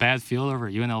difference. They got a bad field over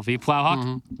at UNLV. Plowhawk?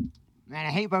 Mm-hmm. Man,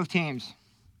 I hate both teams.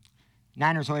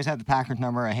 Niners always have the Packers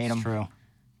number. I hate them. True.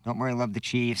 Don't worry, love the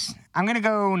Chiefs. I'm going to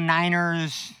go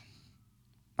Niners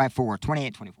by 4,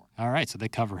 28-24. All right, so they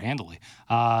cover handily.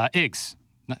 Iggs,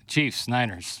 Chiefs,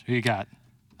 Niners. Who you got?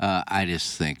 I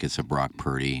just think it's a Brock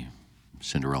Purdy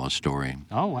Cinderella story.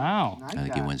 Oh, wow. I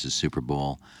think he wins the Super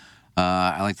Bowl.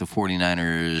 I like the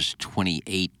 49ers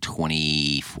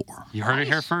 28-24. You heard it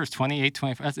here first,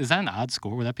 28-24. Is that an odd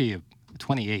score? Would that be a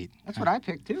 28? That's what I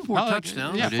picked, too. 4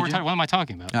 touchdowns. Yeah, 4 touchdowns. What am I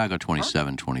talking about? I go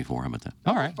 27-24. How about that?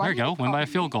 All right, there you go. Win by a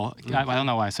field goal. I don't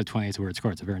know why I said 28 is a weird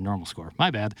score. It's a very normal score.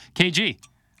 My bad. KG.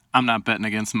 I'm not betting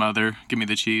against Mother. Give me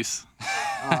the Chiefs.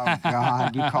 Oh,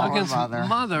 God. You call her Mother.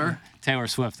 Mother? Taylor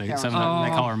Swift. They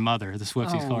call her Mother. The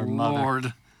Swifties call her Mother.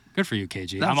 Lord. Good for you,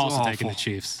 KG. That's I'm also awful. taking the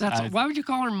Chiefs. Why would you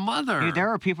call her Mother? Dude, there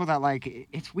are people that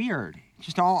it's weird. It's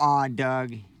just all odd,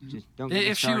 Doug. Just don't get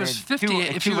If she was 50,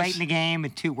 it's too late in the game.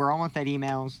 We're almost at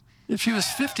emails. If she was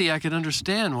 50, I could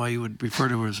understand why you would refer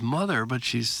to her as Mother, but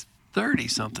she's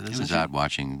 30-something, isn't she? It was odd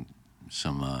watching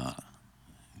some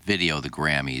video of the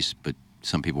Grammys, but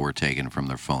some people were taken from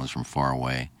their phones from far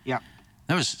away. Yeah.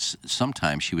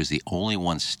 Sometimes she was the only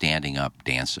one standing up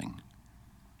dancing.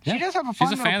 She does have a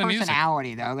fun little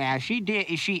personality, though. Yeah, she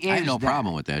is. I have no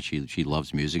problem with that. She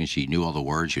loves music, and she knew all the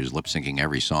words. She was lip-syncing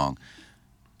every song.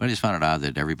 But I just found it odd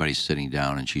that everybody's sitting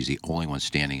down, and she's the only one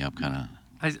standing up, kind of.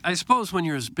 I suppose when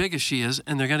you're as big as she is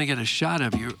and they're going to get a shot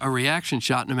of you, a reaction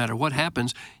shot, no matter what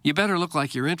happens, you better look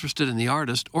like you're interested in the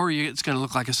artist or it's going to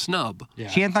look like a snub. Yeah.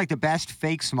 She has the best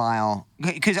fake smile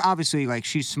because obviously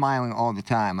she's smiling all the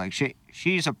time.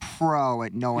 She's a pro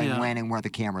at knowing when and where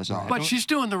the cameras are. But she's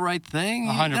doing the right thing.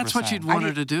 100%. That's what you'd want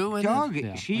her to do.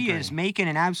 Doug, she is making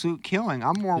an absolute killing.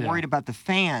 I'm more worried about the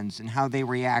fans and how they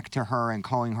react to her and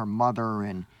calling her Mother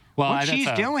and what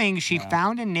she's doing. She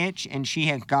found a niche and she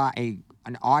has got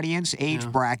an audience age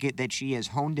bracket that she has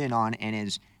honed in on and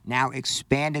has now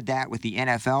expanded that with the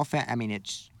NFL fan. I mean,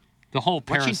 it's the whole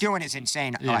what she's doing is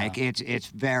insane. Yeah. It's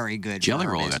very good. Jelly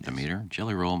Roll got to meet her.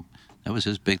 Jelly Roll, that was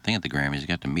his big thing at the Grammys. He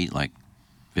got to meet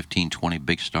 15, 20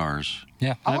 big stars.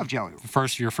 Yeah, I love Joey.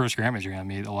 Your first Grammys, you're gonna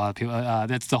meet a lot of people.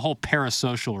 That's the whole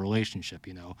parasocial relationship.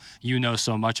 You know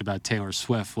so much about Taylor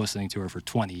Swift, listening to her for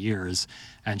 20 years,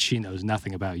 and she knows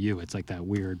nothing about you. It's like that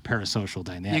weird parasocial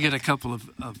dynamic. You get a couple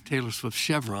of Taylor Swift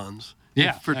chevrons.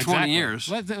 Yeah, for 20 exactly. years.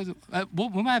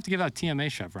 We might have to give out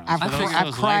TMA chevrons.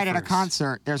 I've cried at a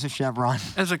concert. There's a chevron.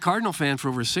 As a Cardinal fan for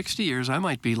over 60 years, I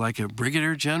might be like a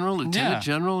brigadier general, lieutenant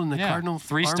general in the Cardinal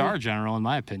 3-star Army. general, in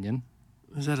my opinion.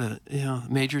 Is that a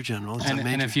major general? It's a major.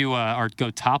 And if you go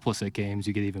topless at games,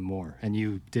 you get even more. And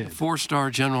you did. 4-star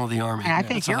general of the Army. And I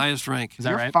think that's the highest rank. Is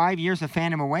that right? 5 years of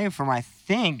fandom away from, I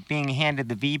think, being handed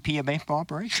the VP of baseball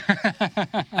operations.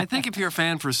 I think if you're a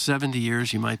fan for 70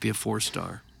 years, you might be a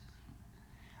 4-star.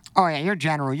 Oh yeah, you're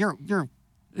general. You're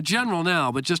a general now,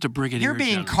 but just a brigadier. You're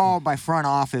being general. called by front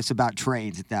office about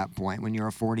trades at that point when you're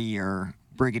a 40-year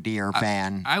brigadier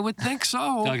fan. I would think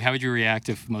so. Doug, how would you react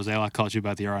if Mozeliak called you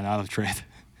about the Arenado trade?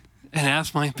 And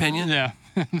ask my opinion? Yeah.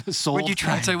 Sold. Would you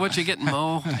try and say what you getting,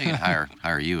 Mo? He can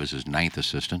hire you as his 9th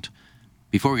assistant.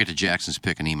 Before we get to Jackson's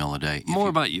pick, an email a day. More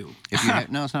about you.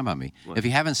 No, it's not about me. What? If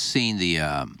you haven't seen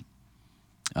the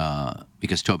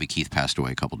because Toby Keith passed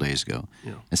away a couple days ago,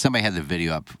 and somebody had the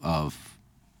video up of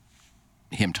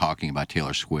him talking about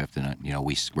Taylor Swift, and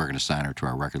we're going to sign her to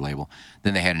our record label.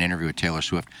 Then they had an interview with Taylor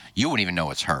Swift. You wouldn't even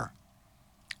know it's her.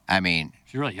 I mean,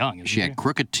 she's really young. She had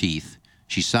crooked teeth.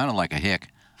 She sounded like a hick.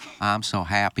 I'm so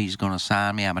happy he's going to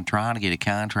sign me. I've been trying to get a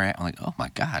contract. I'm like, oh my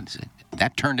God,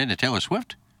 that turned into Taylor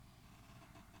Swift.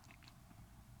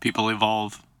 People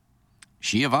evolve.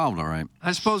 She evolved, all right.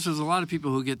 I suppose there's a lot of people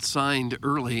who get signed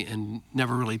early and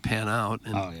never really pan out.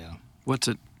 And what's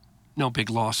it? No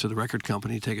big loss to the record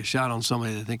company. Take a shot on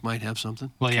somebody they think might have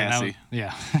something. Well,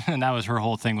 yeah, and that was her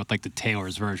whole thing with like the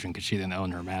Taylor's version because she didn't own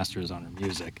her masters on her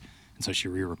music, and so she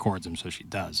re-records them. So she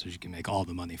can make all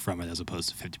the money from it as opposed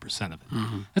to 50% of it.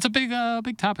 Mm-hmm. It's a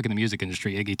big topic in the music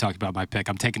industry. Iggy talked about my pick.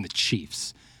 I'm taking the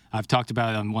Chiefs. I've talked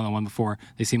about it on one-on-one before.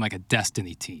 They seem like a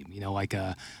destiny team, it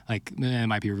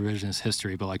might be revisionist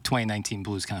history, but like 2019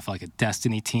 Blues kind of felt like a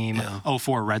destiny team.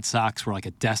 04 Red Sox were like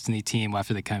a destiny team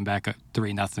after they came back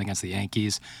 3-0 against the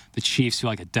Yankees. The Chiefs feel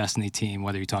like a destiny team,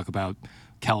 whether you talk about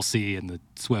Kelsey and the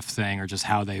Swift thing or just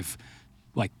how they've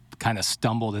like kind of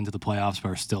stumbled into the playoffs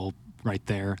but are still right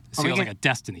there. It feels like a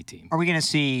destiny team. Are we going to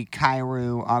see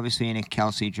Kyrou, obviously, in a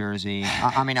Kelsey jersey?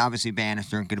 I mean, obviously,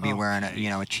 Bannister going to be wearing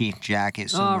a Chief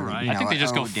jacket. All right. I think they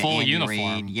just go full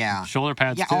uniform. Yeah. Shoulder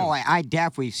pads, too. Oh, I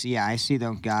definitely see. I see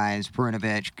those guys,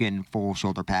 Perunovic, getting full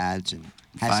shoulder pads and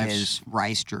has his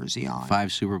Rice jersey on.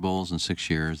 5 Super Bowls in 6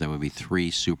 years. That would be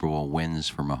 3 Super Bowl wins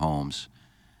for Mahomes.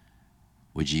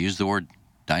 Would you use the word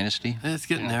dynasty? It's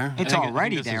getting there. It's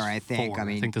already there, I think.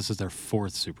 I think this is their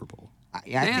 4th Super Bowl.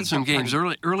 They had some games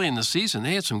early in the season.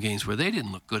 They had some games where they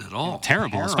didn't look good at all.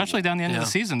 Terrible, especially down the end of the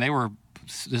season. They were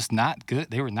just not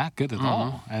good. They were not good at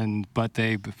all. But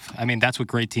that's what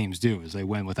great teams do is they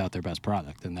win without their best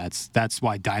product, and that's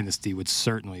why dynasty would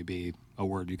certainly be a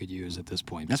word you could use at this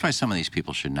point. That's why some of these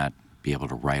people should not be able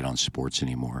to write on sports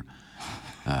anymore.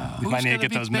 We might need to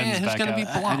get those mittens back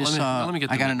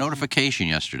out. I got a notification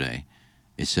yesterday.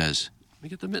 It says, let me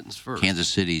get the mittens first.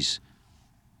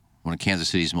 One of Kansas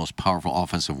City's most powerful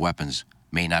offensive weapons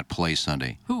may not play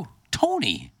Sunday. Who?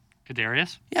 Tony.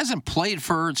 Kadarius? He hasn't played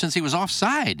since he was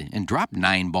offside and dropped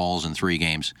 9 balls in 3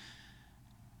 games.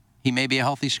 He may be a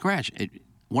healthy scratch.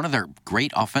 One of their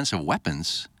great offensive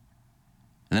weapons.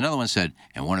 And another one said,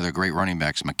 and one of their great running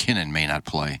backs, McKinnon, may not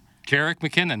play. Jerick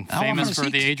McKinnon, famous for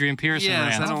the Adrian Pearson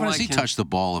rant. How does he touch the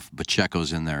ball if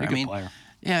Pacheco's in there? Good player.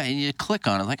 Yeah, and you click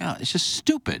on it like, oh, it's just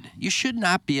stupid. You should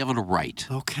not be able to write.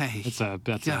 Okay. That's a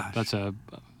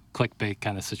clickbait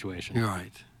kind of situation. You're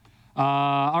right.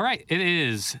 All right, it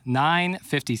is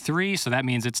 9:53, so that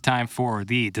means it's time for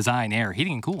the Design Air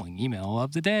Heating and Cooling email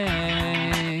of the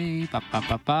day. Bop, bop,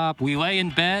 bop, bop. We lay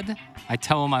in bed. I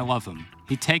tell him I love him.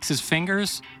 He takes his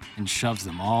fingers and shoves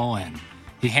them all in.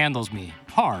 He handles me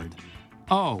hard.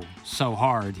 Oh, so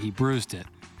hard, he bruised it.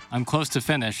 I'm close to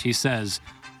finish. He says,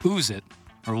 ooze it.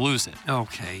 Or lose it.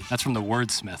 Okay. That's from the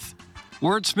Wordsmith.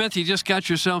 Wordsmith, you just got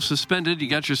yourself suspended. You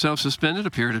got yourself suspended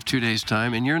a period of 2 days'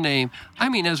 time. And your name,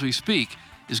 as we speak,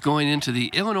 is going into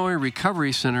the Illinois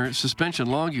Recovery Center suspension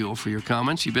logule for your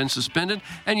comments. You've been suspended,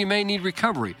 and you may need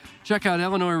recovery. Check out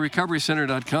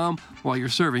IllinoisRecoveryCenter.com while you're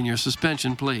serving your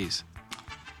suspension, please.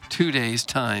 2 days'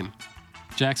 time.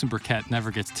 Jackson Burkett never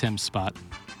gets Tim's spot.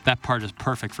 That part is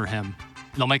perfect for him.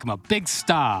 It'll make him a big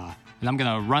star. And I'm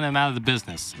going to run him out of the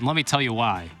business. And let me tell you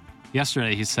why.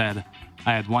 Yesterday, he said,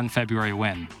 I had one February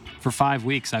win. For 5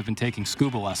 weeks, I've been taking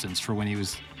scuba lessons for when he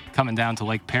was coming down to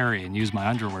Lake Perry and use my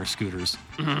underwear scooters.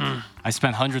 I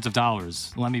spent hundreds of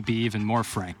dollars. Let me be even more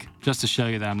frank, just to show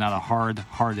you that I'm not a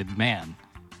hard-hearted man.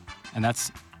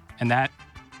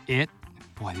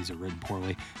 Boy, these are written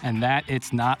poorly. And that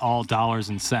it's not all dollars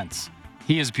and cents.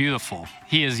 He is beautiful.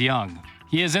 He is young.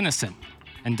 He is innocent.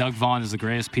 And Doug Vaughn is the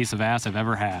greatest piece of ass I've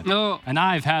ever had. No. And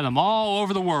I've had him all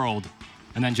over the world.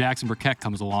 And then Jackson Burkett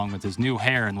comes along with his new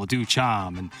hair and will do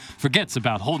charm and forgets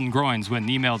about Holden Groins when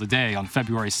emailed today on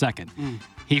February 2nd.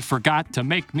 He forgot to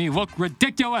make me look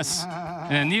ridiculous.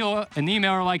 And an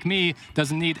emailer like me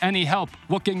doesn't need any help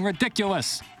looking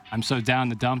ridiculous. I'm so down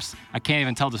the dumps, I can't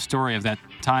even tell the story of that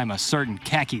time a certain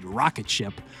khaki rocket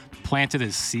ship planted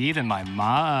his seed in my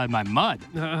mud. Mike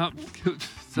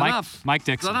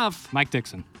Dixon. Enough. Mike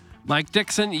Dixon. Mike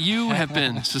Dixon, you have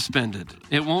been suspended.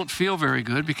 It won't feel very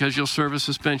good because you'll serve a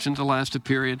suspension to last a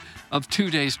period of 2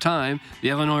 days' time. The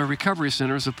Illinois Recovery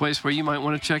Center is a place where you might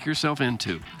want to check yourself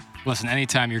into. Listen,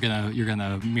 anytime you're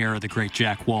gonna mirror the great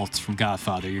Jack Waltz from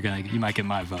Godfather, you might get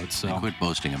my vote. So quit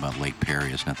boasting about Lake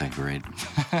Perry. It's not that great.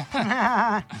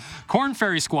 Corn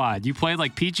Ferry Squad, you played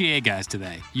like PGA guys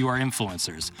today. You are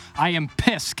influencers. I am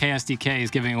pissed KSDK is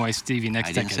giving away Stevie Nicks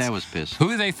I tickets. didn't say I was pissed. Who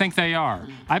do they think they are?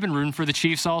 I've been rooting for the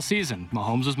Chiefs all season.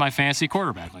 Mahomes was my fantasy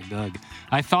quarterback, like Doug.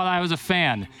 I thought I was a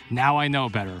fan. Now I know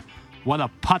better. What a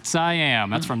putz I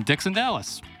am. That's from Dixon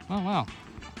Dallas. Oh, wow.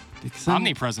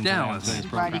 Omnipresent Dallas. today on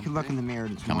today's Glad you program. could look in the mirror.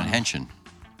 Coming Henshin.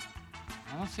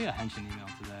 I don't see a Henshin email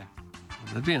today.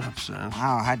 That'd be an upset.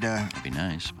 Wow, I had to. That'd be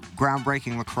nice.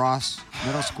 Groundbreaking lacrosse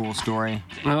middle school story.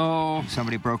 No.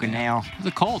 Somebody broke a nail.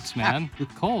 The Colts, man. The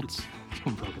Colts.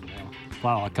 Broken nail.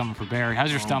 Wow, coming for Barry.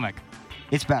 How's your stomach?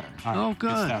 It's better. All right, Oh,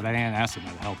 good. stuff. That antacid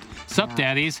might have helped. Sup,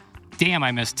 daddies? Damn,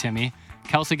 I missed Timmy.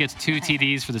 Kelsey gets 2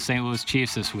 TDs for the St. Louis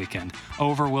Chiefs this weekend.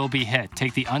 Over will be hit.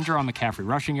 Take the under on McCaffrey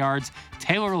rushing yards.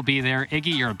 Taylor will be there.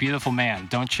 Iggy, you're a beautiful man.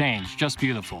 Don't change. Just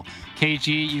beautiful.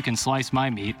 KG, you can slice my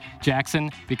meat.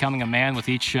 Jackson, becoming a man with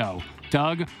each show.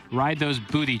 Doug, ride those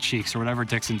booty cheeks, or whatever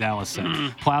Dixon Dallas said.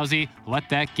 Plowsy, let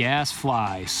that gas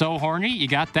fly. So horny, you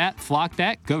got that? Flock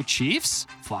that? Go Chiefs?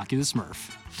 Flocky the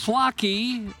Smurf.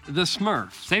 Flocky the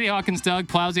Smurf. Sadie Hawkins, Doug.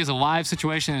 Plowsy has a live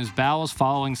situation in his bowels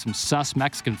following some sus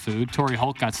Mexican food. Torrey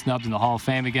Holt got snubbed in the Hall of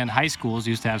Fame again. High schools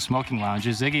used to have smoking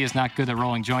lounges. Ziggy is not good at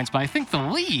rolling joints, but I think the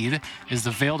lead is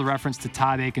the veiled reference to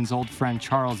Todd Aiken's old friend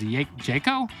Charles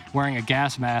Jaco wearing a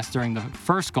gas mask during the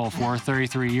first Gulf War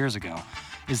 33 years ago.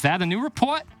 Is that a new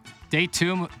report? Day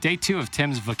two of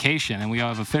Tim's vacation, and we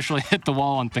have officially hit the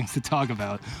wall on things to talk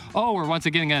about. Oh, we're once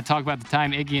again going to talk about the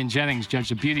time Iggy and Jennings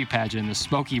judged a beauty pageant in the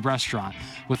Smoky restaurant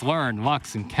with Learn,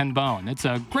 Lux, and Ken Bone. It's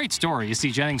a great story. You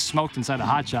see Jennings smoked inside the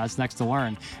Hot Shots next to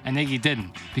Learn, and Iggy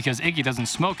didn't, because Iggy doesn't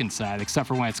smoke inside except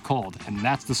for when it's cold, and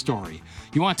that's the story.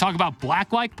 You want to talk about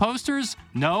blacklight posters?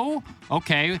 No?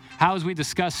 Okay, how as we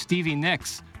discuss Stevie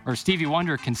Nicks, or Stevie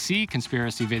Wonder can see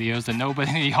conspiracy videos that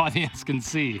nobody in the audience can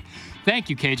see.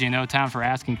 Thank you, KJ in O-Town, for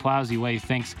asking Plowsy what he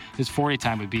thinks his 40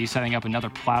 time would be, setting up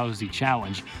another Plowsy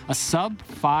challenge. A sub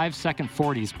 5-second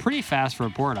 40 is pretty fast for a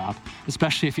board op,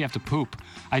 especially if you have to poop.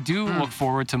 I do look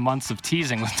forward to months of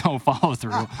teasing with no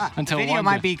follow-through. The video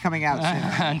might be coming out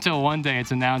soon. Until one day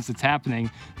it's announced it's happening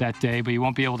that day, but you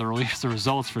won't be able to release the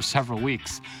results for several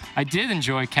weeks. I did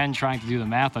enjoy Ken trying to do the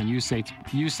math on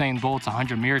Usain Bolt's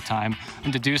 100-meter time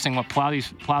and deducing what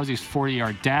Plowsy's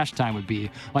 40-yard dash time would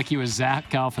be, like he was Zach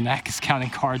Galifianakis counting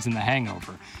cards in The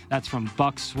Hangover. That's from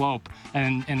Buck Swope.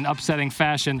 And in upsetting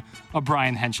fashion, a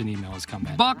Brian Henshin email has come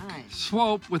in. Buck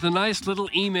Swope with a nice little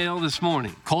email this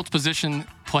morning. Colts position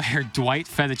player Dwight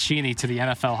Fettuccini to the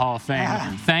NFL Hall of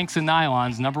Fame. Thanks in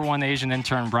nylons, #1 Asian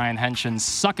intern Brian Henshin.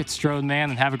 Suck it, Strode man,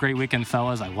 and have a great weekend,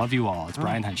 fellas. I love you all. It's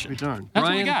Brian Henshin. Return. That's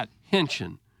Brian what we got.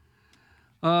 Henshin.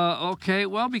 Okay,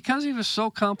 well, because he was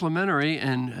so complimentary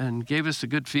and gave us the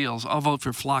good feels, I'll vote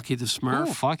for Flocky the Smurf.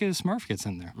 Oh, Flocky the Smurf gets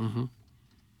in there. Mm-hmm.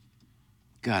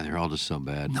 God, they're all just so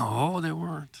bad. No, they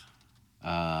weren't.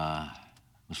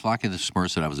 Was Flocky the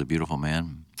Smurf said I was a beautiful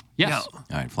man? Yes. All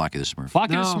right, Flocky the Smurf. Flocky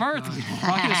the Smurf.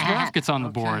 Flocky the Smurf gets on the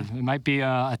board. It might be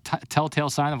a telltale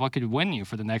sign of what could win you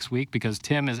for the next week, because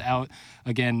Tim is out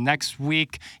again next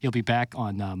week. He'll be back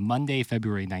on Monday,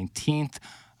 February 19th.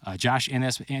 Josh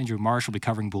Innes, Andrew Marsh will be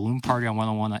covering Balloon Party on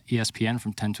 101 on ESPN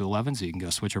from 10 to 11, so you can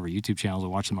go switch over YouTube channels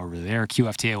and watch them over there.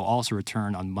 QFTA will also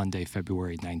return on Monday,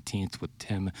 February 19th with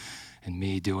Tim and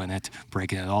me doing it,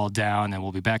 breaking it all down, and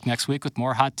we'll be back next week with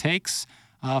more hot takes.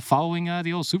 following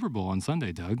the old Super Bowl on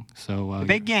Sunday, Doug. So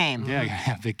big game.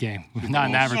 Yeah, big game. Not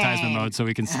in advertisement mode, so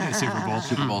we can see the Super Bowl.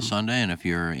 Super Bowl Sunday, and if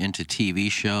you're into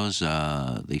TV shows,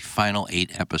 the final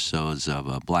 8 episodes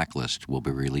of Blacklist will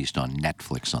be released on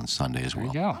Netflix on Sunday as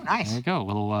well. There you go. Oh, nice. There you go.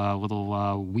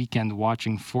 Little weekend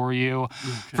watching for you.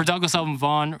 Okay. For Douglas Elvin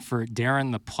Vaughn, for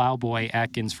Darren the Plowboy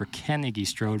Atkins, for Ken Iggy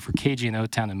Strode, for KG and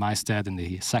O-Town in my stead in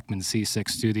the Seckman C6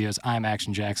 studios, I'm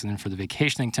Action Jackson, and for the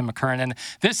vacationing Tim McKernan,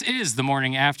 this is The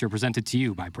Morning After, presented to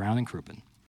you by Brown and Crouppen.